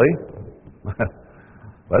patiently,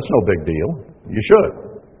 that's no big deal. You should.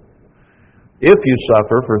 If you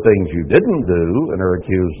suffer for things you didn't do and are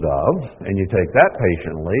accused of, and you take that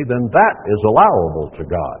patiently, then that is allowable to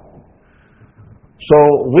God. So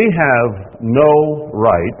we have no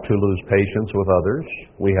right to lose patience with others.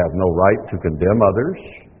 We have no right to condemn others.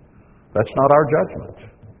 That's not our judgment.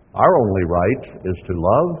 Our only right is to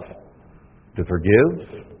love, to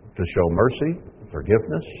forgive, to show mercy,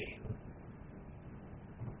 forgiveness,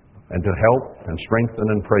 and to help and strengthen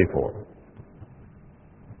and pray for.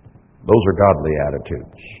 Those are godly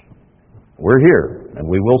attitudes. We're here, and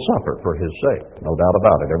we will suffer for His sake, no doubt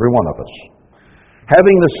about it, every one of us.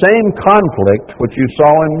 Having the same conflict which you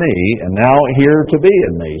saw in me, and now here to be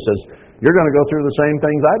in me. He says, you're going to go through the same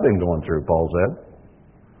things I've been going through, Paul said.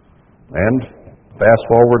 And fast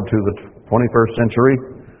forward to the 21st century,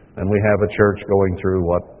 and we have a church going through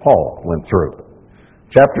what Paul went through.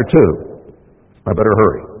 Chapter 2. I better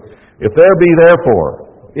hurry. If there be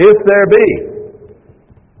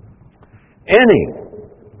any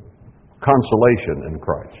consolation in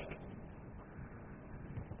Christ,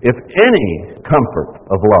 if any comfort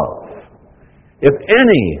of love, if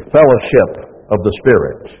any fellowship of the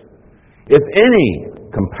Spirit, if any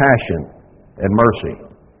compassion and mercy,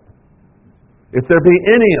 if there be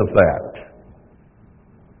any of that,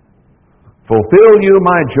 fulfill you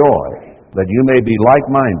my joy, that you may be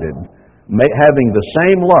like-minded, having the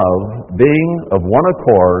same love, being of one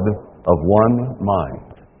accord, of one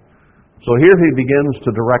mind. So here he begins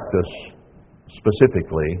to direct us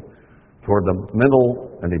specifically toward the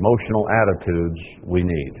mental and emotional attitudes we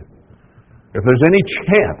need. If there's any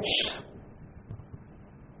chance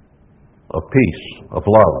of peace, of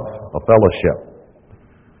love, of fellowship,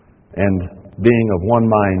 and being of one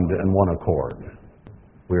mind and one accord,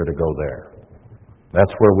 we're to go there.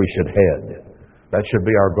 That's where we should head. That should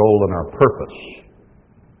be our goal and our purpose.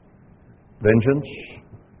 Vengeance,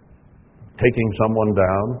 taking someone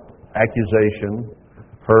down, accusation,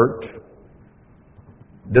 hurt,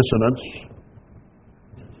 dissonance,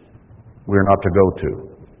 we're not to go to.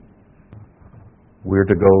 We're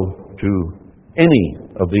to go to any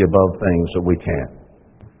of the above things that we can.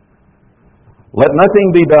 Let nothing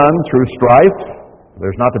be done through strife.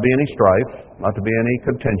 There's not to be any strife, not to be any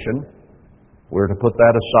contention. We're to put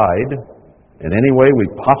that aside in any way we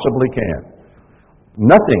possibly can.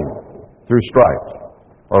 Nothing through strife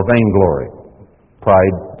or vainglory,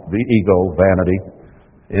 pride, the ego, vanity,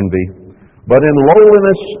 envy. But in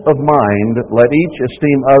lowliness of mind, let each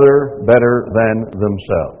esteem other better than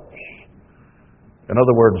themselves. In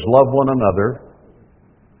other words, love one another.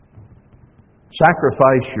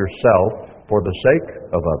 Sacrifice yourself for the sake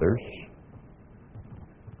of others,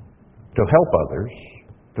 to help others,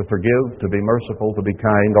 to forgive, to be merciful, to be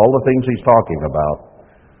kind, all the things he's talking about.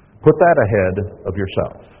 Put that ahead of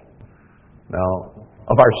yourself. Now,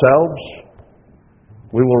 of ourselves,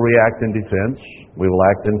 we will react in defense. We will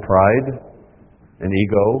act in pride and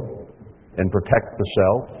ego and protect the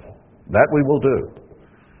self. That we will do.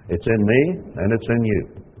 It's in me and it's in you.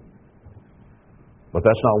 But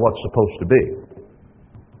that's not what's supposed to be.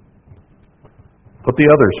 Put the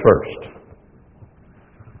others first.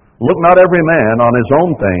 Look not every man on his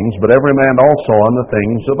own things, but every man also on the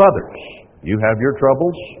things of others. You have your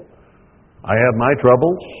troubles. I have my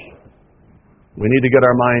troubles. We need to get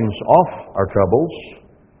our minds off our troubles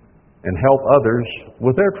and help others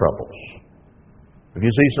with their troubles. If you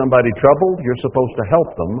see somebody troubled, you're supposed to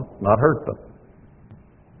help them, not hurt them.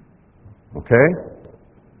 Okay?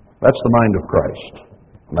 That's the mind of Christ.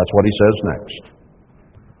 And that's what he says next.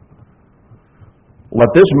 Let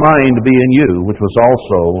this mind be in you, which was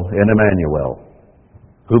also in Emmanuel,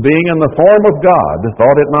 who being in the form of God,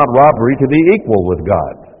 thought it not robbery to be equal with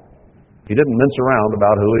God. He didn't mince around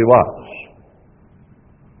about who he was.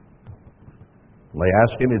 When they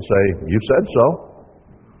asked him, he'd say, "You said so."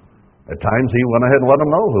 At times he went ahead and let them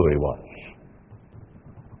know who he was.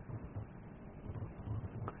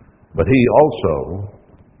 But he also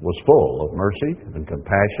was full of mercy and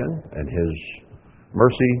compassion, and his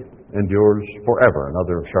mercy endures forever.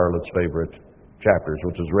 Another of Charlotte's favorite chapters,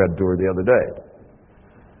 which was read to her the other day.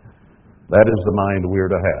 That is the mind we are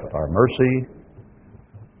to have. Our mercy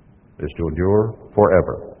is to endure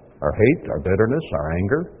forever. Our hate, our bitterness, our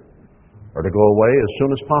anger are to go away as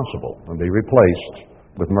soon as possible and be replaced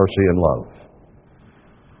with mercy and love.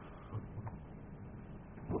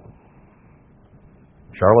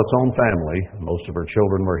 Charlotte's own family, most of her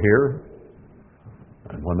children were here,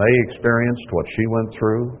 and when they experienced what she went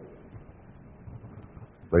through,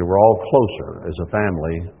 they were all closer as a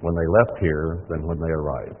family when they left here than when they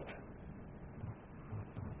arrived.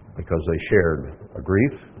 Because they shared a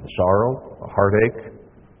grief, a sorrow, a heartache,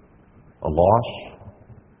 a loss,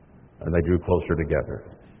 and they drew closer together.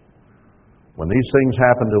 When these things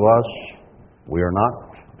happen to us, we are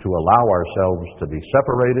not to allow ourselves to be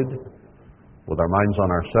separated with our minds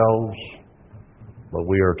on ourselves, but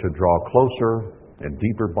we are to draw closer and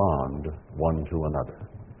deeper bond one to another.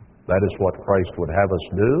 That is what Christ would have us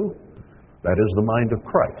do. That is the mind of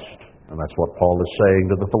Christ. And that's what Paul is saying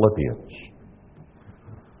to the Philippians.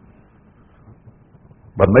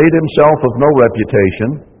 But made himself of no reputation,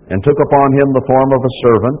 and took upon him the form of a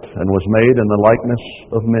servant, and was made in the likeness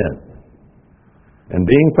of men. And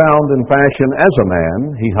being found in fashion as a man,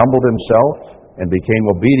 he humbled himself and became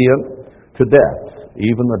obedient to death,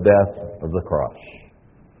 even the death of the cross.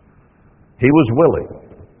 He was willing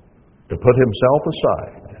to put himself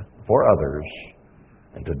aside for others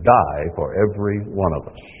and to die for every one of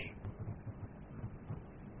us.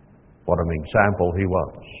 What an example he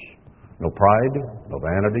was. No pride, no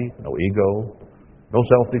vanity, no ego, no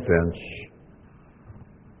self-defense.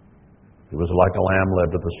 He was like a lamb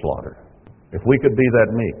led to the slaughter. If we could be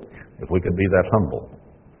that meek, if we could be that humble,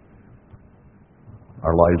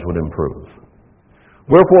 our lives would improve.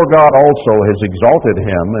 Wherefore God also has exalted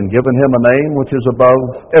him and given him a name which is above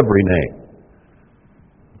every name.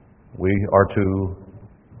 We are to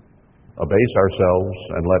abase ourselves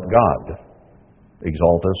and let God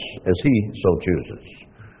exalt us as he so chooses.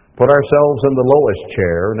 Put ourselves in the lowest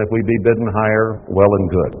chair, and if we be bidden higher, well and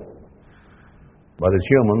good. But as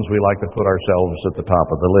humans, we like to put ourselves at the top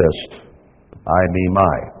of the list. I, me,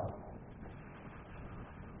 my.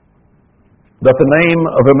 That the name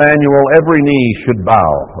of Emmanuel every knee should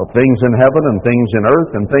bow, of things in heaven and things in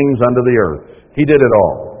earth and things under the earth. He did it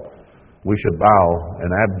all. We should bow in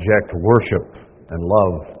abject worship and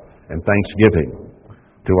love and thanksgiving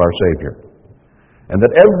to our Savior. And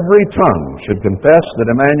that every tongue should confess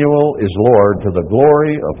that Emmanuel is Lord, to the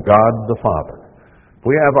glory of God the Father. If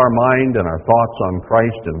we have our mind and our thoughts on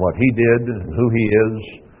Christ and what He did and who He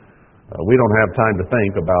is, we don't have time to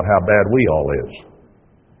think about how bad we all is.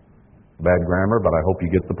 Bad grammar, but I hope you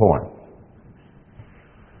get the point.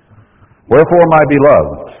 Wherefore, my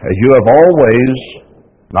beloved, as you have always,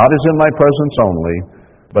 not as in my presence only,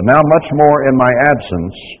 but now much more in my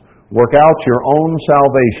absence, work out your own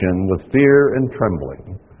salvation with fear and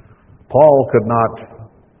trembling. Paul could not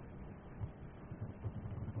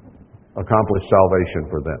accomplish salvation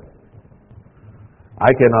for them.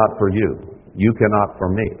 I cannot for you. You cannot for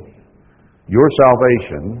me. Your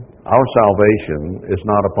salvation, our salvation, is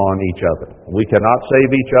not upon each other. We cannot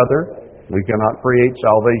save each other. We cannot create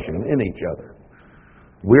salvation in each other.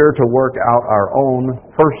 We're to work out our own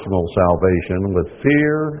personal salvation with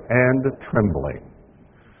fear and trembling.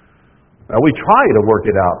 Now, we try to work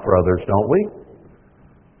it out for others, don't we?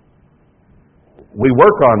 We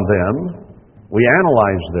work on them. We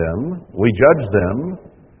analyze them. We judge them.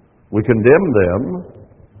 We condemn them.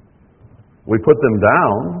 We put them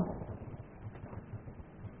down.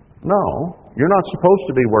 No, you're not supposed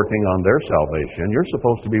to be working on their salvation. You're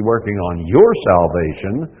supposed to be working on your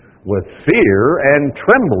salvation with fear and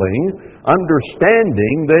trembling,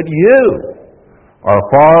 understanding that you are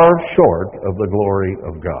far short of the glory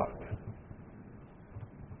of God.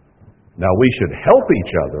 Now, we should help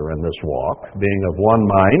each other in this walk, being of one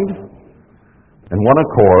mind and one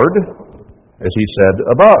accord, as he said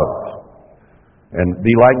above, and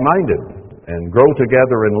be like-minded and grow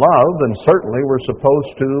together in love, and certainly we're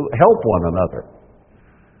supposed to help one another.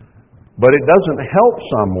 But it doesn't help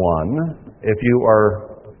someone if you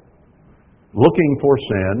are looking for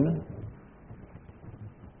sin,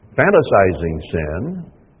 fantasizing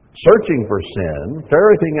sin, searching for sin,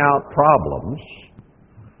 ferreting out problems.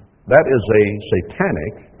 That is a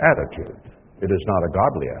satanic attitude. It is not a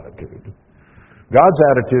godly attitude. God's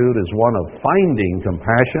attitude is one of finding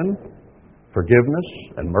compassion, forgiveness,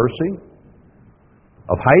 and mercy,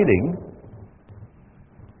 of hiding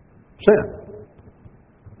sin.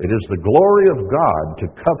 It is the glory of God to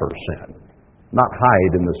cover sin, not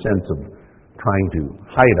hide in the sense of trying to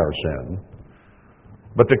hide our sin,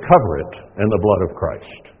 but to cover it in the blood of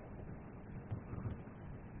Christ.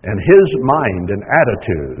 And His mind and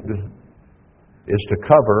attitude is to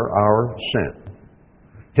cover our sin.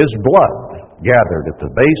 His blood gathered at the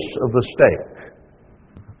base of the stake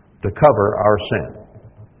to cover our sin.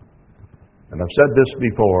 And I've said this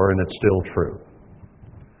before, and it's still true.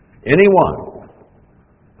 Anyone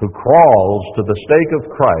who crawls to the stake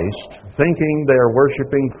of Christ, thinking they are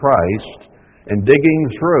worshiping Christ and digging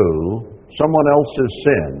through someone else's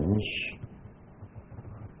sins,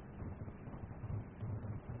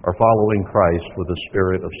 are following Christ with a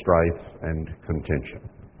spirit of strife and contention.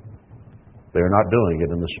 They are not doing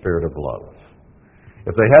it in the spirit of love.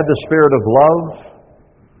 If they had the spirit of love,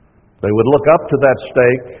 they would look up to that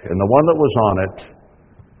stake and the one that was on it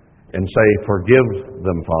and say, "Forgive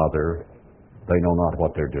them, Father. They know not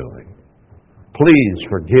what they're doing. Please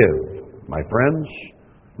forgive my friends,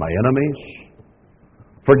 my enemies.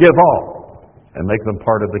 Forgive all and make them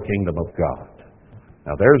part of the kingdom of God."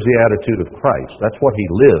 Now there's the attitude of Christ. That's what He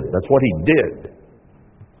lived. That's what He did.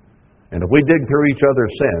 And if we dig through each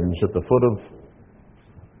other's sins at the foot of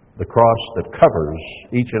the cross that covers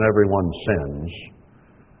each and every one's sins,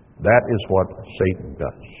 that is what Satan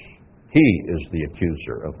does. He is the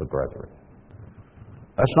accuser of the brethren.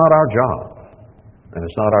 That's not our job. And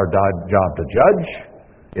it's not our job to judge.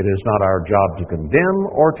 It is not our job to condemn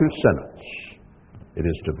or to sentence. It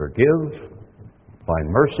is to forgive, find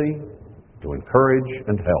mercy, to encourage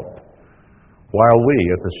and help, while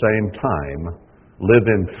we at the same time live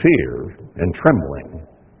in fear and trembling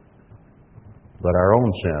that our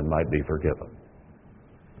own sin might be forgiven.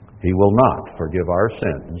 He will not forgive our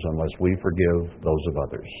sins unless we forgive those of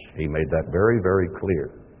others. He made that very, very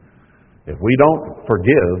clear. If we don't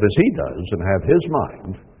forgive as He does and have His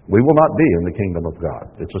mind, we will not be in the kingdom of God.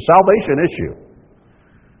 It's a salvation issue.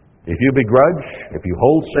 If you begrudge, if you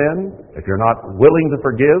hold sin, if you're not willing to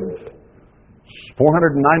forgive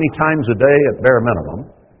 490 times a day at bare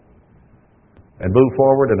minimum, and move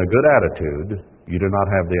forward in a good attitude, you do not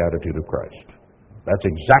have the attitude of Christ. That's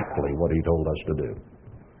exactly what He told us to do.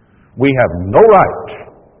 We have no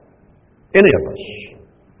right, any of us,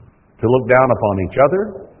 to look down upon each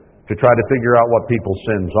other, to try to figure out what people's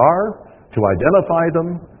sins are, to identify them,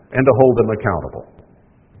 and to hold them accountable.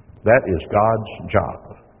 That is God's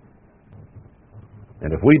job.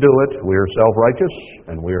 And if we do it, we are self-righteous,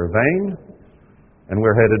 and we are vain, and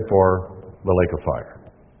we're headed for the lake of fire.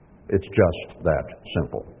 It's just that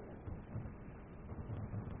simple.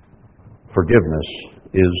 Forgiveness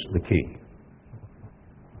is the key.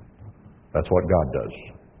 That's what God does.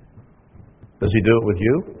 Does He do it with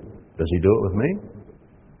you? Does He do it with me?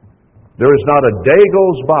 There is not a day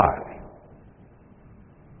goes by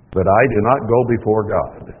that I do not go before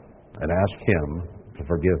God and ask Him to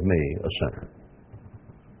forgive me, a sinner.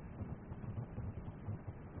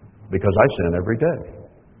 Because I sin every day.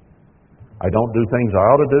 I don't do things I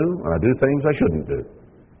ought to do, and I do things I shouldn't do.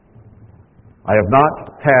 I have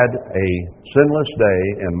not had a sinless day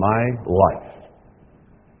in my life.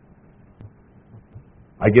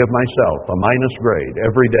 I give myself a minus grade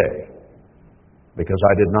every day because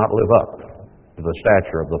I did not live up to the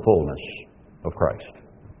stature of the fullness of Christ.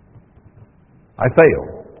 I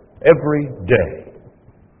fail every day.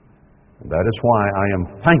 That is why I am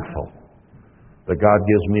thankful that God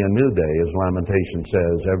gives me a new day, as Lamentation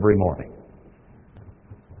says, every morning.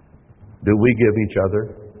 Do we give each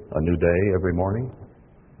other a new day every morning?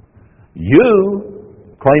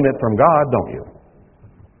 You claim it from God, don't you?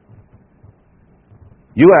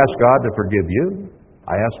 You ask God to forgive you.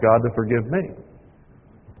 I ask God to forgive me.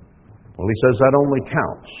 Well, He says that only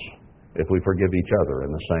counts if we forgive each other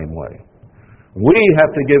in the same way. We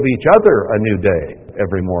have to give each other a new day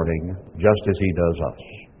every morning, just as He does us.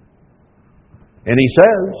 And He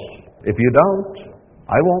says, if you don't,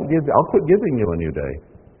 I'll quit giving you a new day.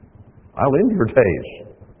 I'll end your days.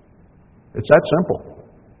 It's that simple.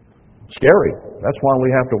 Scary. That's why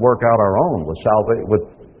we have to work out our own with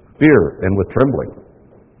fear and with trembling.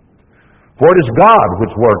 For it is God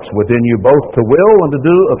which works within you both to will and to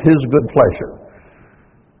do of His good pleasure.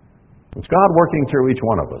 It's God working through each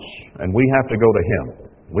one of us, and we have to go to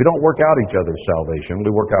Him. We don't work out each other's salvation,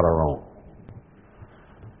 we work out our own.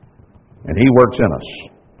 And He works in us,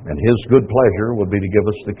 and His good pleasure would be to give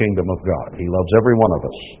us the kingdom of God. He loves every one of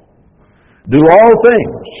us. Do all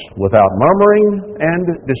things without murmuring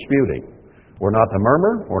and disputing. We're not to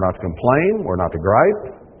murmur, we're not to complain, we're not to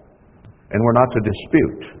gripe, and we're not to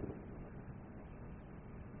dispute.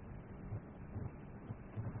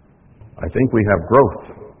 I think we have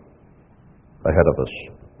growth ahead of us.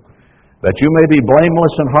 That you may be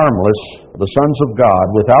blameless and harmless, the sons of God,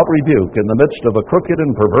 without rebuke, in the midst of a crooked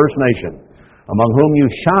and perverse nation, among whom you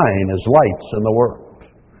shine as lights in the world.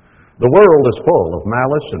 The world is full of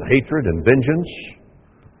malice and hatred and vengeance,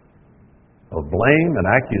 of blame and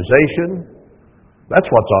accusation. That's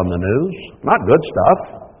what's on the news. Not good stuff.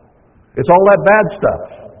 It's all that bad stuff.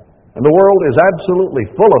 And the world is absolutely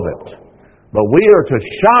full of it. But we are to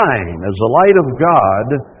shine as the light of God,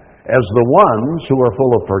 as the ones who are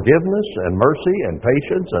full of forgiveness and mercy and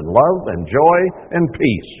patience and love and joy and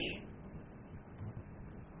peace.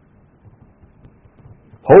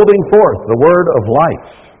 Holding forth the word of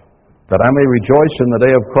life, that I may rejoice in the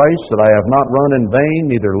day of Christ, that I have not run in vain,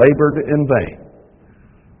 neither labored in vain.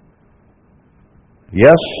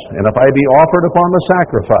 Yes, and if I be offered upon the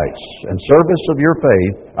sacrifice and service of your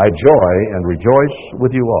faith, I joy and rejoice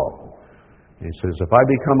with you all. He says, if I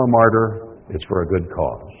become a martyr, it's for a good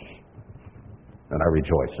cause, and I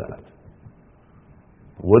rejoice in it.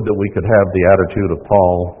 Would that we could have the attitude of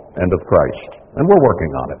Paul and of Christ, and we're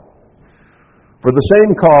working on it. For the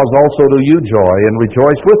same cause also do you joy and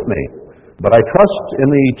rejoice with me. But I trust in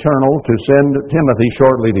the Eternal to send Timothy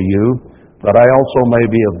shortly to you, that I also may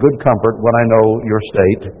be of good comfort when I know your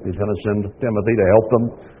state. He's going to send Timothy to help them,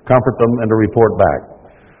 comfort them, and to report back.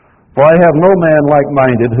 For I have no man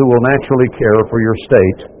like-minded who will naturally care for your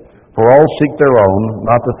state, for all seek their own,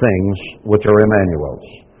 not the things which are Emmanuel's.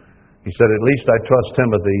 He said, at least I trust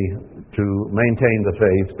Timothy to maintain the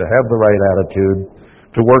faith, to have the right attitude,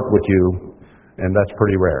 to work with you, and that's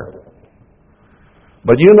pretty rare.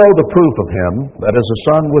 But you know the proof of him, that as a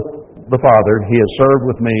son with the Father, he has served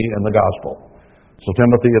with me in the gospel. So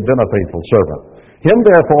Timothy had been a faithful servant. Him,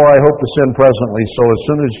 therefore, I hope to send presently, so as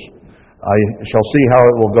soon as I shall see how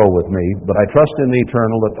it will go with me. But I trust in the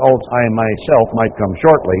Eternal that I myself might come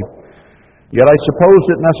shortly. Yet I supposed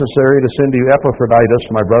it necessary to send you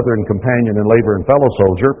Epaphroditus, my brother and companion in labor and fellow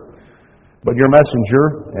soldier, but your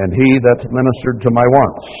messenger, and he that ministered to my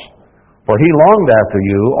wants. For he longed after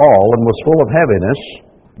you all, and was full of heaviness,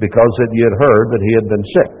 because that ye had heard that he had been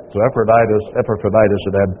sick. So Epaphroditus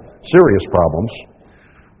had had serious problems.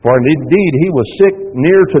 For indeed he was sick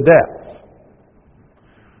near to death.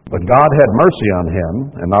 But God had mercy on him,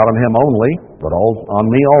 and not on him only, but on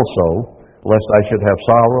me also, lest I should have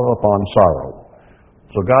sorrow upon sorrow.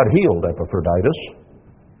 So God healed Epaphroditus.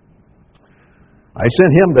 I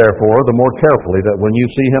sent him, therefore, the more carefully, that when you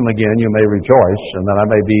see him again you may rejoice, and that I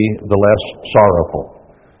may be the less sorrowful.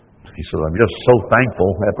 He said, I'm just so thankful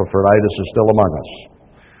Epaphroditus is still among us.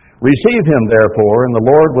 Receive him, therefore, in the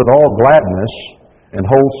Lord with all gladness, and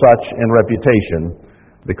hold such in reputation,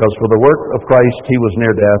 Because for the work of Christ he was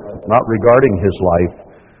near death, not regarding his life,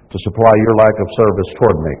 to supply your lack of service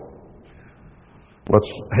toward me.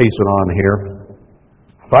 Let's hasten on here.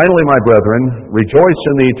 Finally, my brethren, rejoice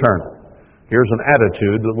in the eternal. Here's an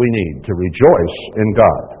attitude that we need, to rejoice in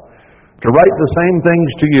God. To write the same things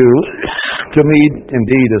to you, to me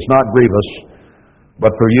indeed is not grievous,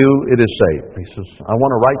 but for you it is safe. He says, I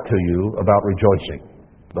want to write to you about rejoicing.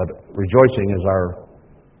 But rejoicing is our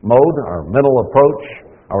mode, our mental approach,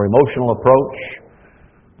 our emotional approach.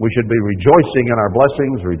 We should be rejoicing in our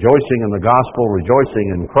blessings, rejoicing in the gospel, rejoicing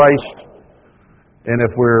in Christ. And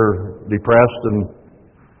if we're depressed and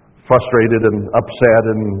frustrated and upset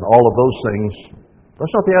and all of those things,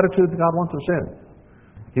 that's not the attitude that God wants us in.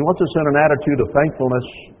 He wants us in an attitude of thankfulness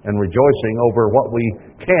and rejoicing over what we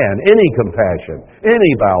can, any compassion,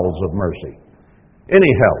 any bowels of mercy, any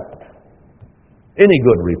help, any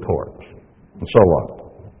good report, and so on.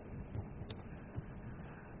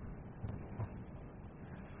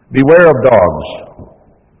 Beware of dogs,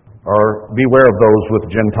 or beware of those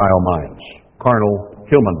with Gentile minds, carnal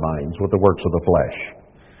human minds with the works of the flesh.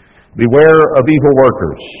 Beware of evil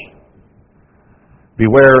workers.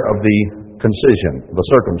 Beware of the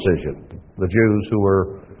circumcision, the Jews who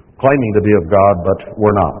were claiming to be of God but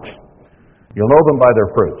were not. You'll know them by their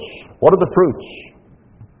fruits. What are the fruits?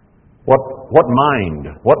 What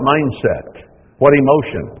mind? What mindset? What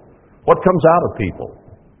emotion? What comes out of people?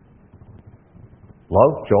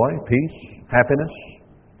 Love, joy, peace, happiness,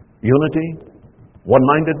 unity,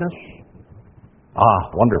 one-mindedness.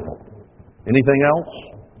 Wonderful. Anything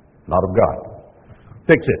else? Not of God.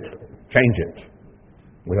 Fix it. Change it.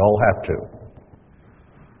 We all have to.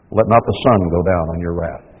 Let not the sun go down on your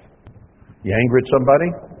wrath. You angry at somebody?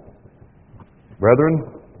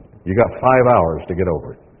 Brethren, you got 5 hours to get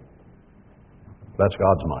over it. That's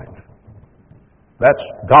God's mind. That's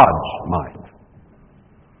God's mind.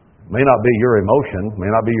 May not be your emotion, may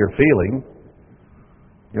not be your feeling.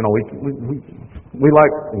 You know, we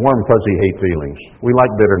like warm, fuzzy hate feelings. We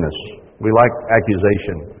like bitterness. We like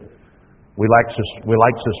accusation. We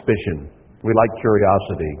like suspicion. We like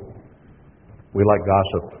curiosity. We like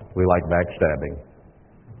gossip. We like backstabbing.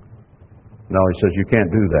 No, he says you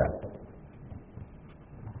can't do that.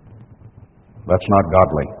 That's not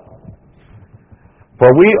godly. For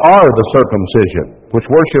we are the circumcision, which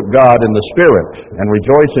worship God in the Spirit, and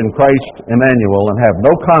rejoice in Christ Emmanuel, and have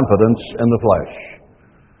no confidence in the flesh.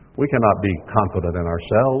 We cannot be confident in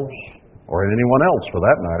ourselves, or in anyone else for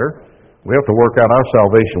that matter. We have to work out our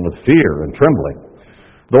salvation with fear and trembling.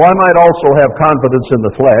 Though I might also have confidence in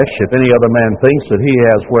the flesh, if any other man thinks that he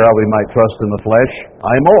has whereof he might trust in the flesh,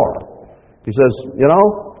 I more. He says,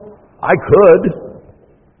 I could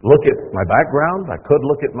look at my background, I could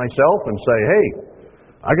look at myself and say, hey,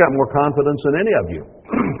 I got more confidence than any of you.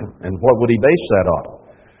 And what would he base that on?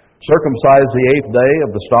 Circumcised the 8th day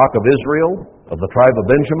of the stock of Israel, of the tribe of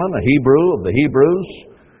Benjamin, a Hebrew of the Hebrews,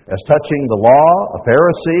 as touching the law, a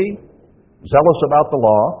Pharisee, zealous about the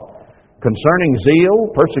law, concerning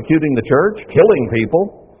zeal, persecuting the church, killing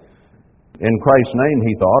people, in Christ's name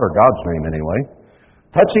he thought, or God's name anyway,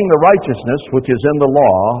 touching the righteousness which is in the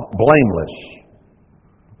law, blameless.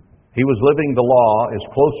 He was living the law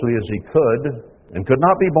as closely as he could, and could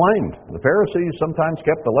not be blamed. The Pharisees sometimes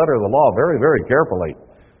kept the letter of the law very, very carefully.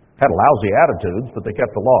 Had lousy attitudes, but they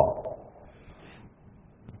kept the law.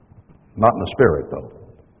 Not in the spirit, though.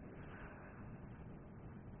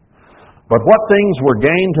 But what things were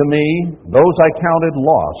gained to me, those I counted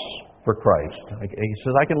loss for Christ. He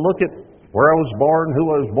says, I can look at where I was born, who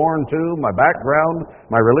I was born to, my background,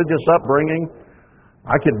 my religious upbringing.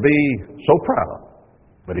 I could be so proud.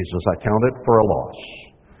 But he says, I count it for a loss.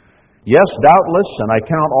 Yes, doubtless, and I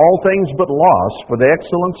count all things but loss for the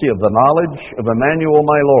excellency of the knowledge of Emmanuel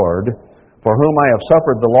my Lord, for whom I have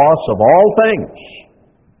suffered the loss of all things.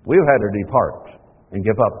 We've had to depart and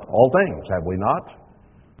give up all things, have we not?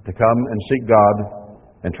 To come and seek God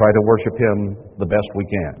and try to worship Him the best we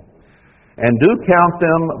can. And do count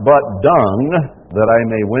them but dung, that I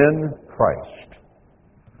may win Christ.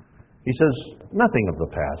 He says, nothing of the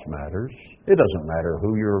past matters. It doesn't matter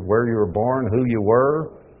where you were born, who you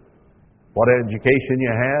were, what education you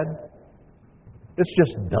had. It's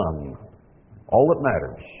just dung. All that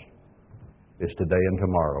matters is today and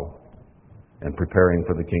tomorrow and preparing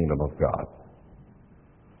for the kingdom of God.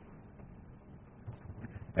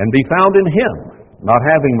 And be found in Him, not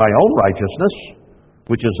having my own righteousness,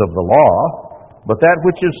 which is of the law, but that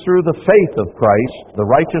which is through the faith of Christ, the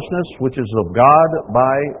righteousness which is of God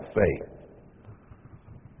by faith.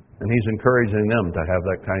 And he's encouraging them to have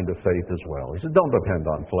that kind of faith as well. He said, don't depend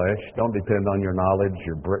on flesh. Don't depend on your knowledge,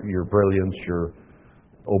 your brilliance, your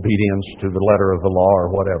obedience to the letter of the law or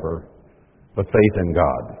whatever, but faith in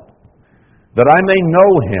God. That I may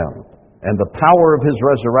know Him and the power of His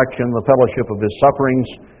resurrection, the fellowship of His sufferings,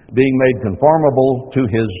 being made conformable to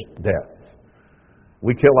His death.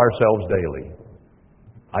 We kill ourselves daily.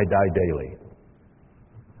 I die daily.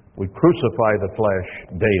 We crucify the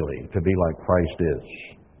flesh daily to be like Christ is.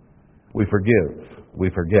 We forgive.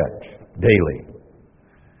 We forget daily.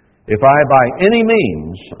 If I by any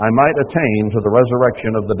means I might attain to the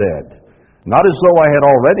resurrection of the dead, not as though I had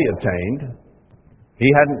already attained.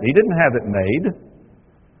 He didn't have it made.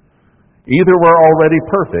 Either were already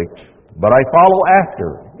perfect, but I follow after,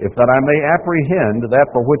 if that I may apprehend that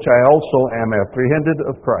for which I also am apprehended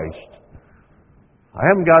of Christ. I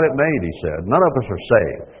haven't got it made, he said. None of us are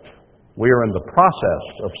saved. We are in the process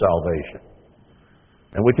of salvation.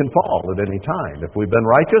 And we can fall at any time. If we've been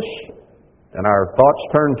righteous and our thoughts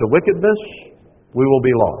turn to wickedness, we will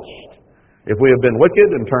be lost. If we have been wicked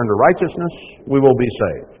and turned to righteousness, we will be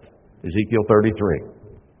saved. Ezekiel 33.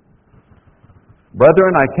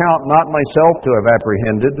 Brethren, I count not myself to have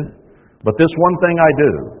apprehended, but this one thing I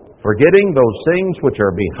do, forgetting those things which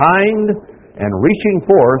are behind and reaching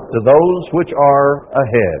forth to those which are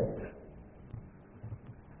ahead.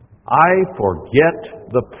 I forget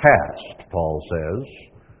the past, Paul says.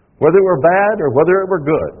 Whether it were bad or whether it were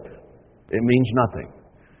good, it means nothing.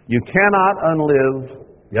 You cannot unlive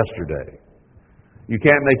yesterday. You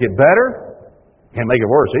can't make it better. Can't make it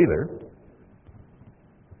worse either.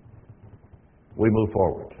 We move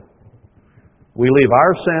forward. We leave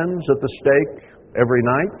our sins at the stake every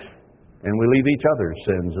night, and we leave each other's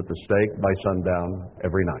sins at the stake by sundown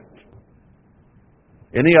every night.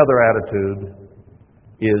 Any other attitude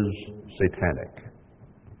is satanic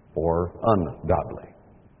or ungodly.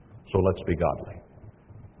 So let's be godly.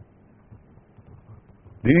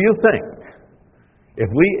 Do you think if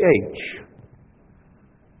we each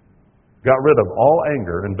got rid of all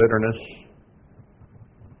anger and bitterness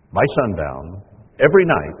by sundown every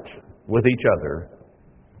night with each other,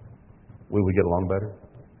 we would get along better?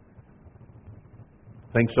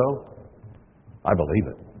 Think so? I believe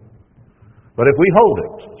it. But if we hold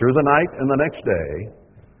it through the night and the next day,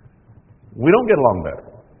 we don't get along better.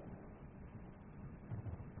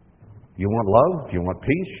 You want love, you want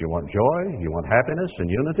peace, you want joy, you want happiness and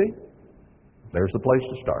unity? There's the place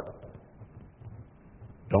to start.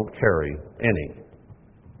 Don't carry any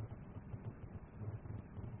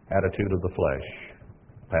attitude of the flesh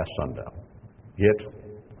past sundown. Get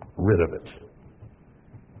rid of it.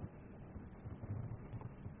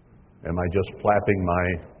 Am I just flapping my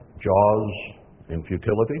jaws in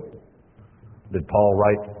futility? Did Paul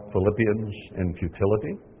write Philipians in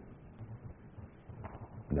futility?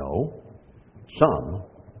 No. Some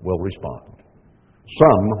will respond.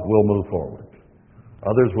 Some will move forward.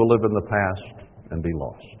 Others will live in the past and be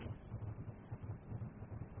lost.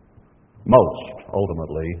 Most,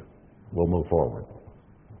 ultimately, will move forward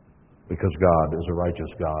because God is a righteous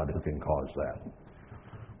God who can cause that.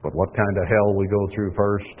 But what kind of hell we go through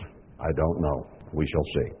first, I don't know. We shall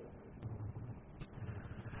see.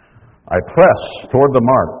 I press toward the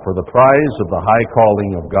mark for the prize of the high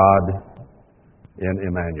calling of God in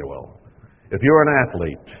Emmanuel. If you're an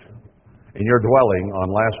athlete and you're dwelling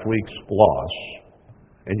on last week's loss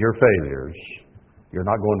and your failures, you're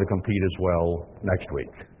not going to compete as well next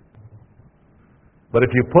week. But if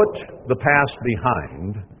you put the past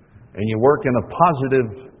behind and you work in a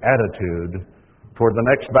positive attitude toward the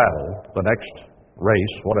next battle, the next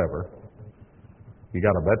race, whatever, you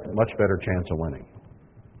got a much better chance of winning.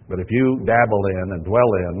 But if you dabble in and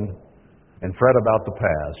dwell in and fret about the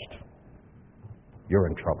past, you're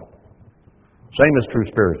in trouble. Same is true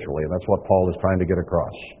spiritually, and that's what Paul is trying to get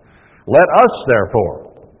across. Let us,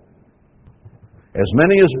 therefore, as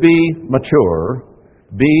many as be mature,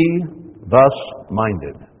 be thus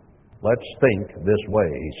minded. Let's think this way,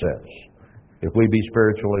 he says, if we be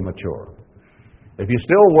spiritually mature. If you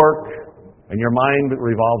still work and your mind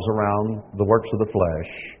revolves around the works of the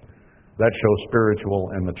flesh, that shows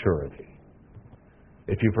spiritual immaturity.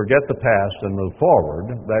 If you forget the past and move forward,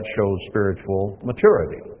 that shows spiritual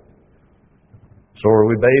maturity. So are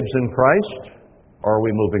we babes in Christ, or are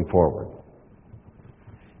we moving forward?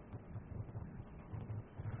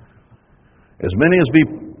 As many as be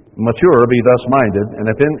mature, be thus minded, and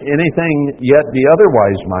if in anything yet be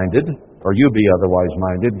otherwise minded, or you be otherwise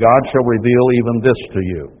minded, God shall reveal even this to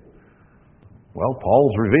you. Well,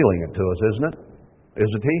 Paul's revealing it to us, isn't it?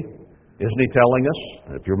 Isn't he? Isn't he telling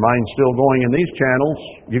us, if your mind's still going in these channels,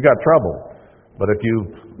 you've got trouble. But if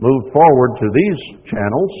you've moved forward to these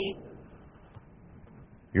channels,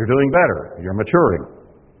 you're doing better. You're maturing.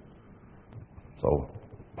 So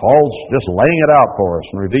Paul's just laying it out for us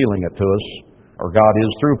and revealing it to us, or God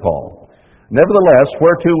is through Paul. Nevertheless,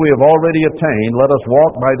 whereto we have already attained, let us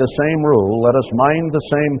walk by the same rule, let us mind the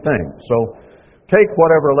same thing. So take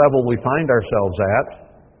whatever level we find ourselves at,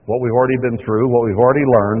 what we've already been through, what we've already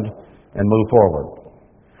learned, and move forward.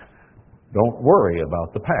 Don't worry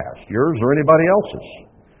about the past, yours or anybody else's.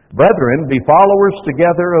 Brethren, be followers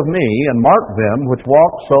together of me, and mark them which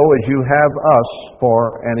walk so as you have us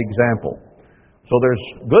for an example. So there's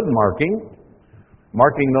good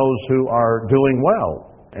marking those who are doing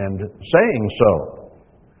well and saying so.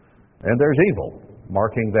 And there's evil,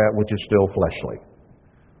 marking that which is still fleshly.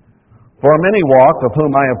 For many walk, of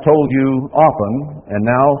whom I have told you often, and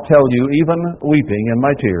now tell you even weeping in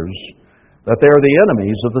my tears, that they are the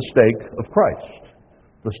enemies of the stake of Christ.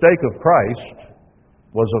 The stake of Christ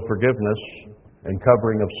was of forgiveness and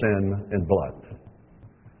covering of sin in blood.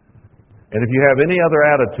 And if you have any other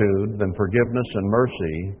attitude than forgiveness and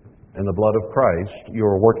mercy in the blood of Christ, you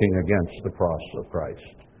are working against the cross of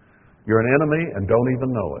Christ. You're an enemy and don't even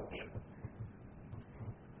know it.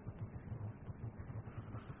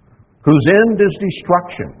 Whose end is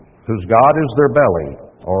destruction, whose God is their belly,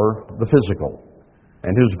 or the physical,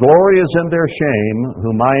 and whose glory is in their shame,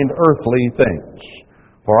 who mind earthly things.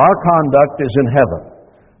 For our conduct is in heaven,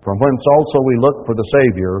 from whence also we look for the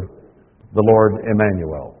Savior, the Lord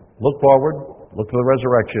Emmanuel. Look forward, look to the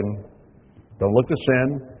resurrection. Don't look to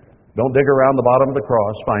sin. Don't dig around the bottom of the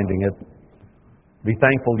cross finding it. Be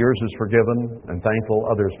thankful yours is forgiven, and thankful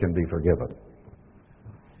others can be forgiven.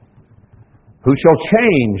 Who shall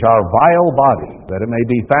change our vile body, that it may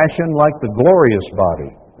be fashioned like the glorious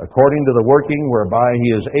body, according to the working whereby He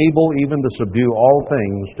is able even to subdue all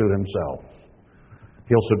things to Himself.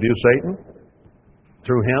 He'll subdue Satan.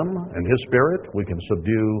 Through Him and His Spirit, we can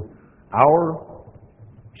subdue our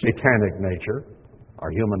satanic nature,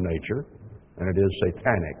 our human nature, and it is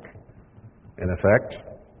satanic. In effect,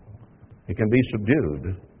 it can be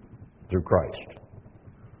subdued through Christ.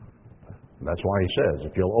 That's why He says,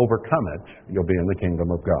 if you'll overcome it, you'll be in the kingdom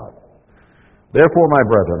of God. Therefore, my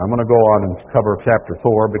brethren, I'm going to go on and cover chapter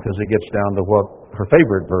 4 because it gets down to what her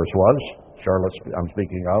favorite verse was, Charlotte I'm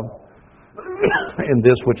speaking of, in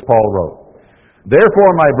this which Paul wrote.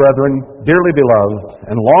 Therefore, my brethren, dearly beloved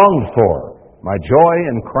and longed for, my joy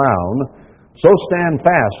and crown, so stand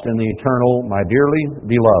fast in the eternal, my dearly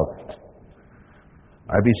beloved.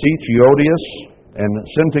 I beseech Euodias and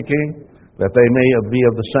Syntyche that they may be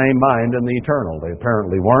of the same mind in the eternal. They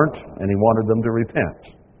apparently weren't, and he wanted them to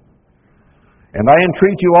repent. And I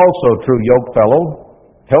entreat you also, true yokefellow,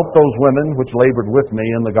 help those women which labored with me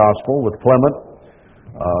in the gospel, with Clement,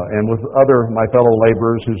 and with other my fellow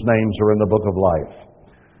laborers whose names are in the book of life.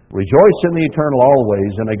 Rejoice in the eternal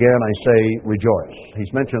always, and again I say rejoice.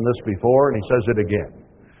 He's mentioned this before, and he says it again.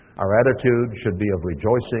 Our attitude should be of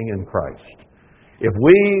rejoicing in Christ. If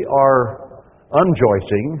we are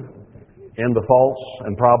unjoicing in the faults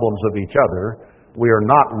and problems of each other, we are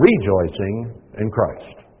not rejoicing in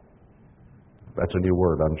Christ. That's a new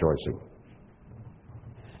word, unjoicing.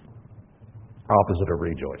 Opposite of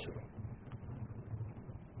rejoicing.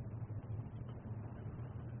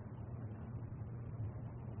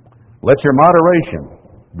 Let your moderation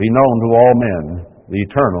be known to all men. The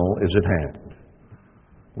eternal is at hand.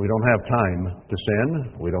 We don't have time to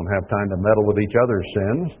sin. We don't have time to meddle with each other's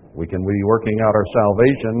sins. We can be working out our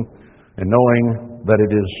salvation and knowing that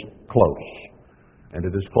it is close. And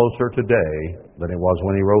it is closer today than it was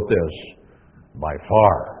when he wrote this, by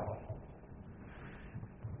far.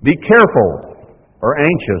 Be careful or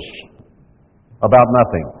anxious about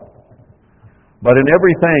nothing. But in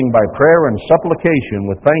everything, by prayer and supplication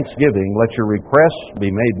with thanksgiving, let your requests be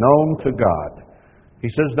made known to God. He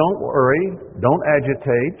says, don't worry, don't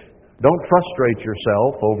agitate, don't frustrate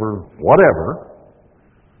yourself over whatever,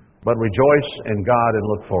 but rejoice in God and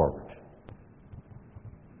look forward.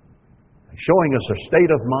 Showing us a state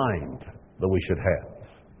of mind that we should have.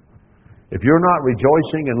 If you're not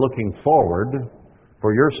rejoicing and looking forward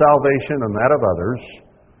for your salvation and that of others,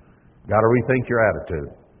 got to rethink your attitude.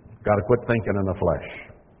 Got to quit thinking in the flesh.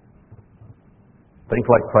 Think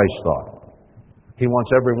like Christ thought. He wants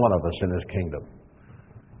every one of us in His kingdom.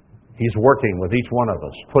 He's working with each one of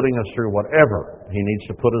us, putting us through whatever He needs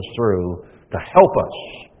to put us through to help us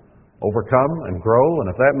overcome and grow.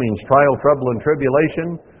 And if that means trial, trouble, and tribulation,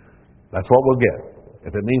 that's what we'll get.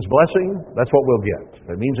 If it means blessing, that's what we'll get. If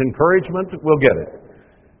it means encouragement, we'll get it.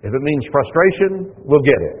 If it means frustration, we'll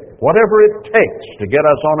get it. Whatever it takes to get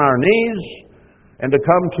us on our knees and to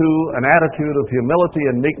come to an attitude of humility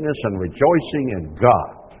and meekness and rejoicing in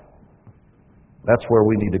God. That's where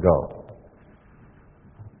we need to go.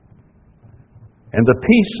 And the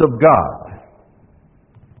peace of God,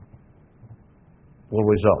 will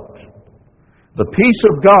result. The peace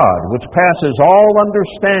of God, which passes all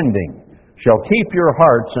understanding, shall keep your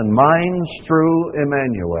hearts and minds through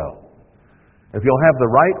Emmanuel. If you'll have the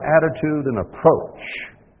right attitude and approach,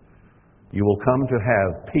 you will come to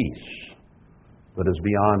have peace that is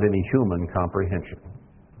beyond any human comprehension.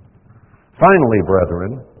 Finally,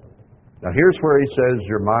 brethren, now here's where he says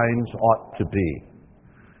your minds ought to be.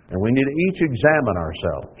 And we need to each examine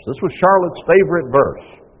ourselves. This was Charlotte's favorite verse.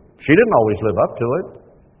 She didn't always live up to it.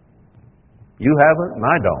 You haven't, and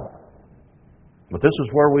I don't. But this is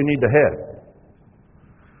where we need to head.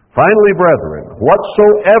 Finally, brethren,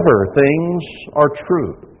 whatsoever things are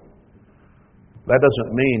true. That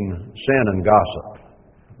doesn't mean sin and gossip.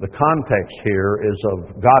 The context here is of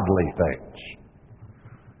godly things.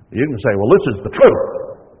 You can say, well, this is the truth.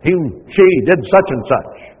 She did such and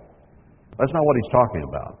such. That's not what he's talking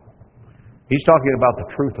about. He's talking about the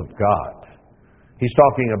truth of God. He's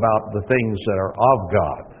talking about the things that are of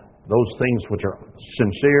God. Those things which are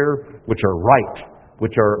sincere, which are right,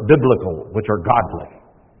 which are biblical, which are godly.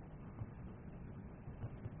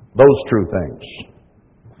 Those true things.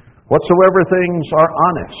 Whatsoever things are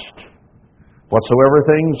honest, whatsoever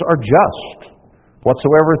things are just,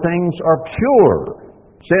 whatsoever things are pure.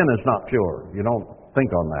 Sin is not pure. You don't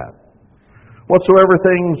think on that. Whatsoever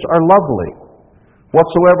things are lovely,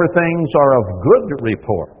 whatsoever things are of good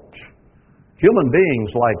report. Human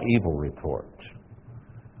beings like evil report.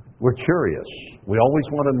 We're curious. We always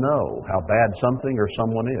want to know how bad something or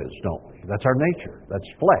someone is, don't we? That's our nature. That's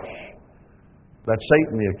flesh. That's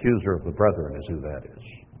Satan, the accuser of the brethren, is who that is.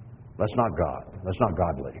 That's not God. That's not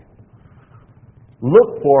godly.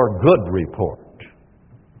 Look for good report.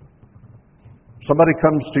 Somebody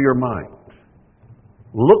comes to your mind.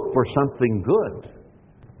 Look for something good.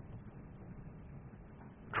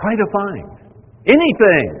 Try to find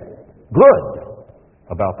anything good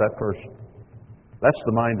about that person. That's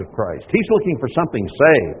the mind of Christ. He's looking for something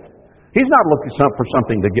saved. He's not looking for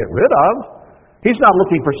something to get rid of. He's not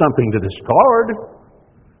looking for something to discard.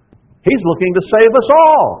 He's looking to save us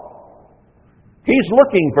all. He's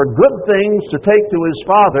looking for good things to take to his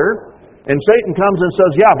Father, and Satan comes and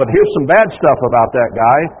says, yeah, but here's some bad stuff about that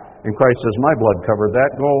guy. And Christ says, my blood covered that,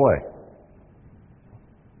 go away.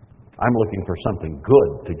 I'm looking for something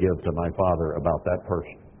good to give to my Father about that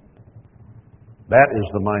person. That is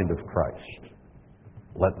the mind of Christ.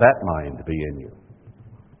 Let that mind be in you.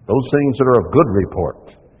 Those things that are of good report.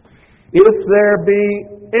 If there be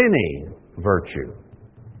any virtue,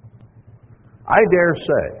 I dare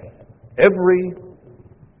say, every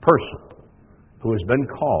person who has been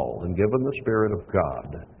called and given the Spirit of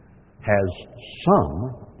God has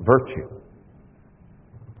some virtue.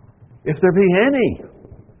 If there be any,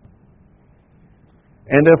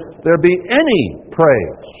 and if there be any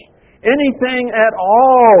praise, anything at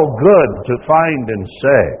all good to find and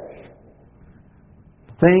say,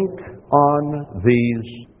 think on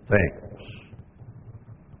these things.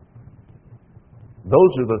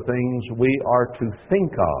 Those are the things we are to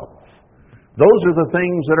think of. Those are the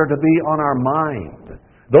things that are to be on our mind.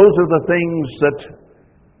 Those are the things that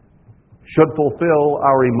should fulfill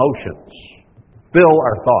our emotions, fill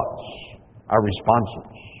our thoughts, our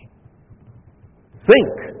responses.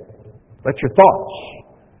 Think. That's your thoughts.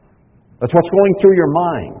 That's what's going through your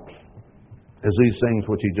mind, is these things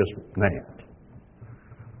which he just named.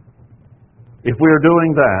 If we are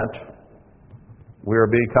doing that, we are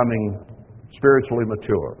becoming spiritually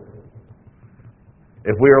mature.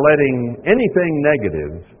 If we are letting anything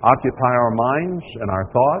negative occupy our minds and our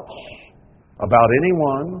thoughts about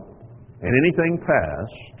anyone and anything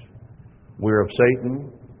past, we are of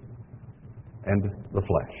Satan and the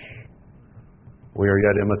flesh. We are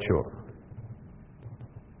yet immature.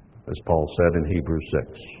 As Paul said in Hebrews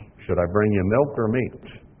 6, should I bring you milk or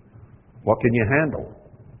meat? What can you handle?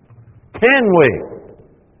 Can we?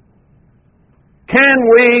 Can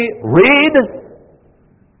we read?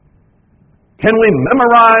 Can we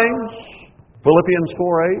memorize Philipians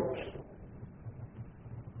 4:8?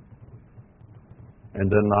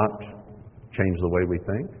 And then not change the way we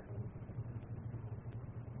think?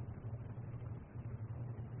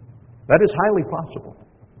 That is highly possible.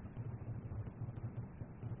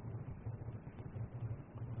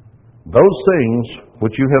 Those things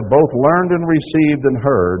which you have both learned and received and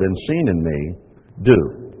heard and seen in me, do.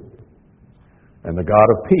 And the God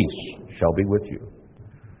of peace shall be with you.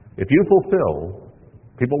 If you fulfill,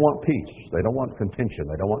 people want peace. They don't want contention.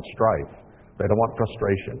 They don't want strife. They don't want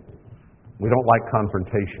frustration. We don't like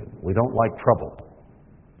confrontation. We don't like trouble.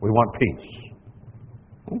 We want peace.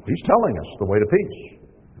 He's telling us the way to peace.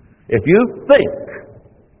 If you think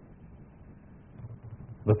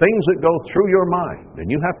the things that go through your mind,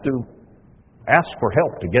 and you have to Ask for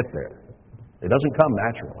help to get there. It doesn't come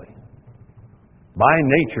naturally. By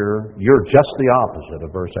nature, you're just the opposite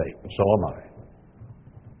of verse 8, and so am I.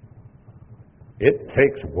 It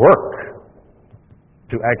takes work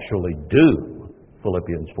to actually do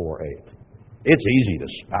Philippians 4:8. It's easy to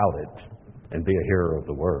spout it and be a hearer of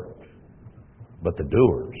the word, but the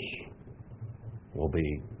doers will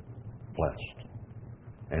be blessed,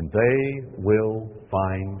 and they will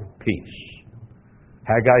find peace.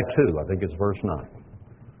 Haggai 2, I think it's verse 9,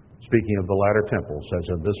 speaking of the latter temple, says,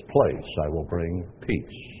 "In this place I will bring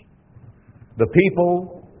peace." The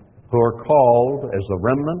people who are called as the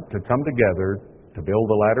remnant to come together to build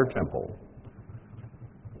the latter temple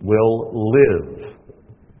will live.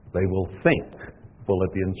 They will think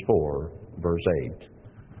Philippians 4, verse 8,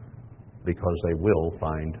 because they will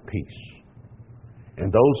find peace.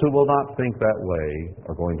 And those who will not think that way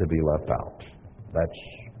are going to be left out. That's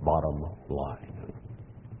bottom line.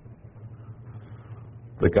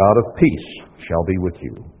 The God of peace shall be with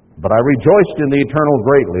you. But I rejoiced in the eternal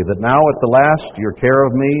greatly, that now at the last your care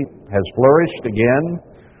of me has flourished again,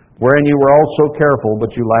 wherein you were also careful,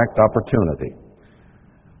 but you lacked opportunity.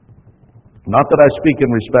 Not that I speak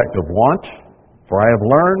in respect of want, for I have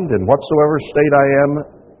learned in whatsoever state I am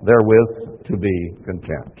therewith to be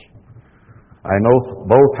content. I know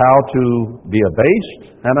both how to be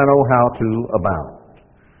abased, and I know how to abound.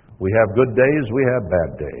 We have good days, we have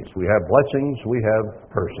bad days. We have blessings, we have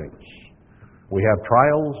cursings. We have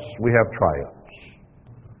trials, we have triumphs.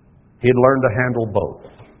 He'd learned to handle both.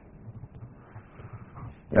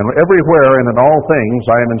 And everywhere and in all things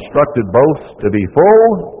I am instructed both to be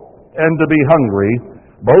full and to be hungry,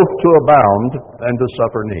 both to abound and to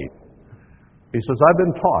suffer need. He says, I've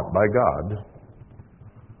been taught by God,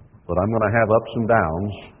 but I'm going to have ups and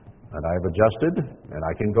downs, and I've adjusted, and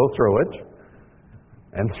I can go through it.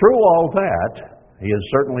 And through all that, he is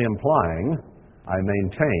certainly implying, I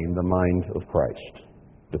maintain the mind of Christ,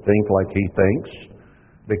 to think like he thinks,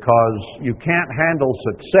 because you can't handle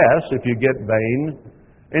success if you get vain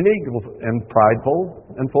and ego and prideful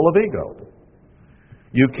and full of ego.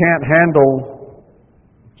 You can't handle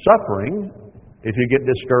suffering if you get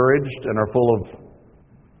discouraged and are full of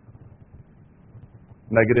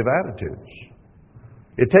negative attitudes.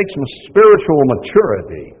 It takes some spiritual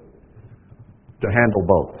maturity to handle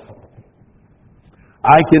both.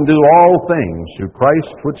 I can do all things through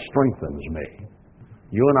Christ which strengthens me.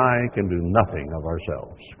 You and I can do nothing of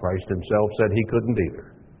ourselves. Christ himself said he couldn't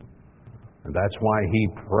either. And that's why he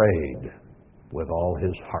prayed with all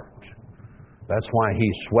his heart. That's why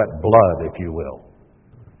he sweat blood, if you will,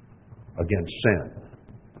 against sin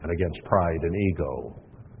and against pride and ego,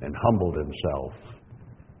 and humbled himself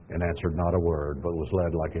and answered not a word, but was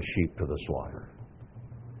led like a sheep to the slaughter.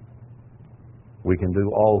 We can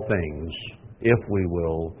do all things if we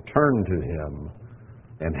will turn to him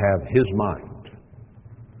and have his mind.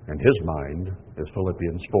 And his mind is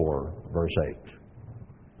Philippians 4, verse 8.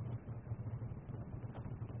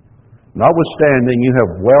 Notwithstanding, you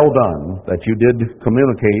have well done that you did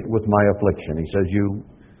communicate with my affliction. He says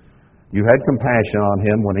you had compassion on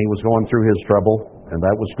him when he was going through his trouble, and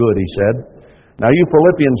that was good, he said. Now you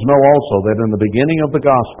Philippians know also that in the beginning of the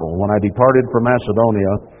gospel, when I departed from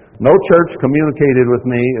Macedonia, no church communicated with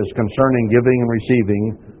me as concerning giving and receiving,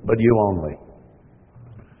 but you only.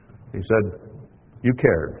 He said, you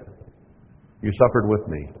cared. You suffered with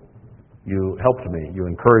me. You helped me. You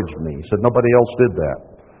encouraged me. He said, nobody else did that.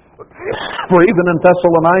 For even in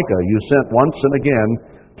Thessalonica, you sent once and again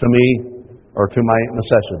to me, or to my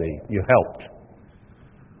necessity. You helped.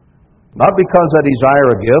 Not because I desire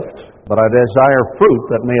a gift, but I desire fruit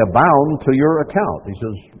that may abound to your account. He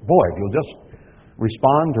says, boy, if you'll just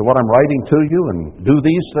respond to what I'm writing to you and do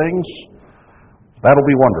these things, that'll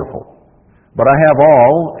be wonderful. But I have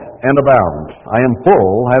all and abound. I am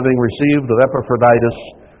full, having received of Epaphroditus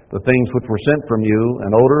the things which were sent from you,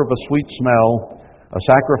 an odor of a sweet smell, a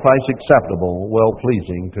sacrifice acceptable,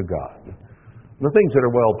 well-pleasing to God. The things that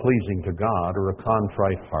are well-pleasing to God are a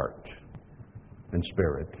contrite heart and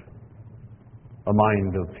spirit, a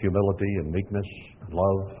mind of humility and meekness,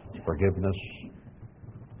 love, forgiveness.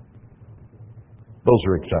 Those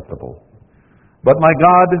are acceptable. But my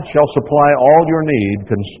God shall supply all your need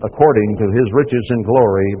according to his riches and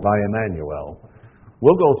glory by Emmanuel.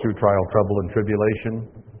 We'll go through trial, trouble, and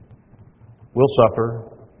tribulation. We'll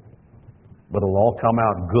suffer, but it'll all come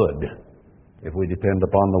out good if we depend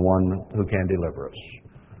upon the one who can deliver us.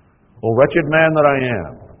 O wretched man that I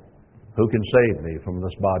am, who can save me from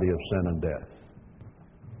this body of sin and death?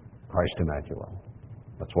 Christ Emmanuel.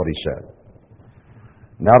 That's what he said.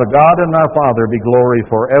 Now to God and our Father be glory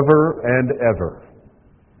forever and ever.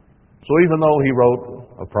 So even though he wrote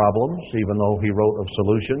of problems, even though he wrote of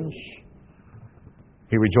solutions,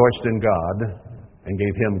 he rejoiced in God and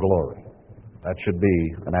gave Him glory. That should be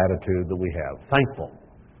an attitude that we have. Thankful.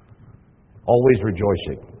 Always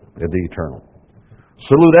rejoicing in the eternal.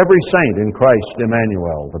 Salute every saint in Christ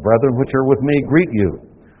Emmanuel. The brethren which are with me greet you.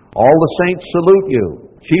 All the saints salute you,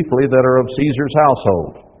 chiefly that are of Caesar's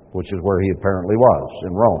household, which is where he apparently was,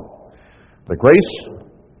 in Rome. The grace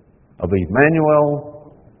of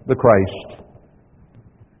Emmanuel, the Christ,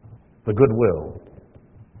 the goodwill,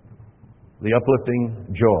 the uplifting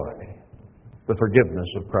joy, the forgiveness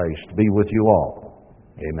of Christ be with you all.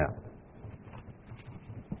 Amen.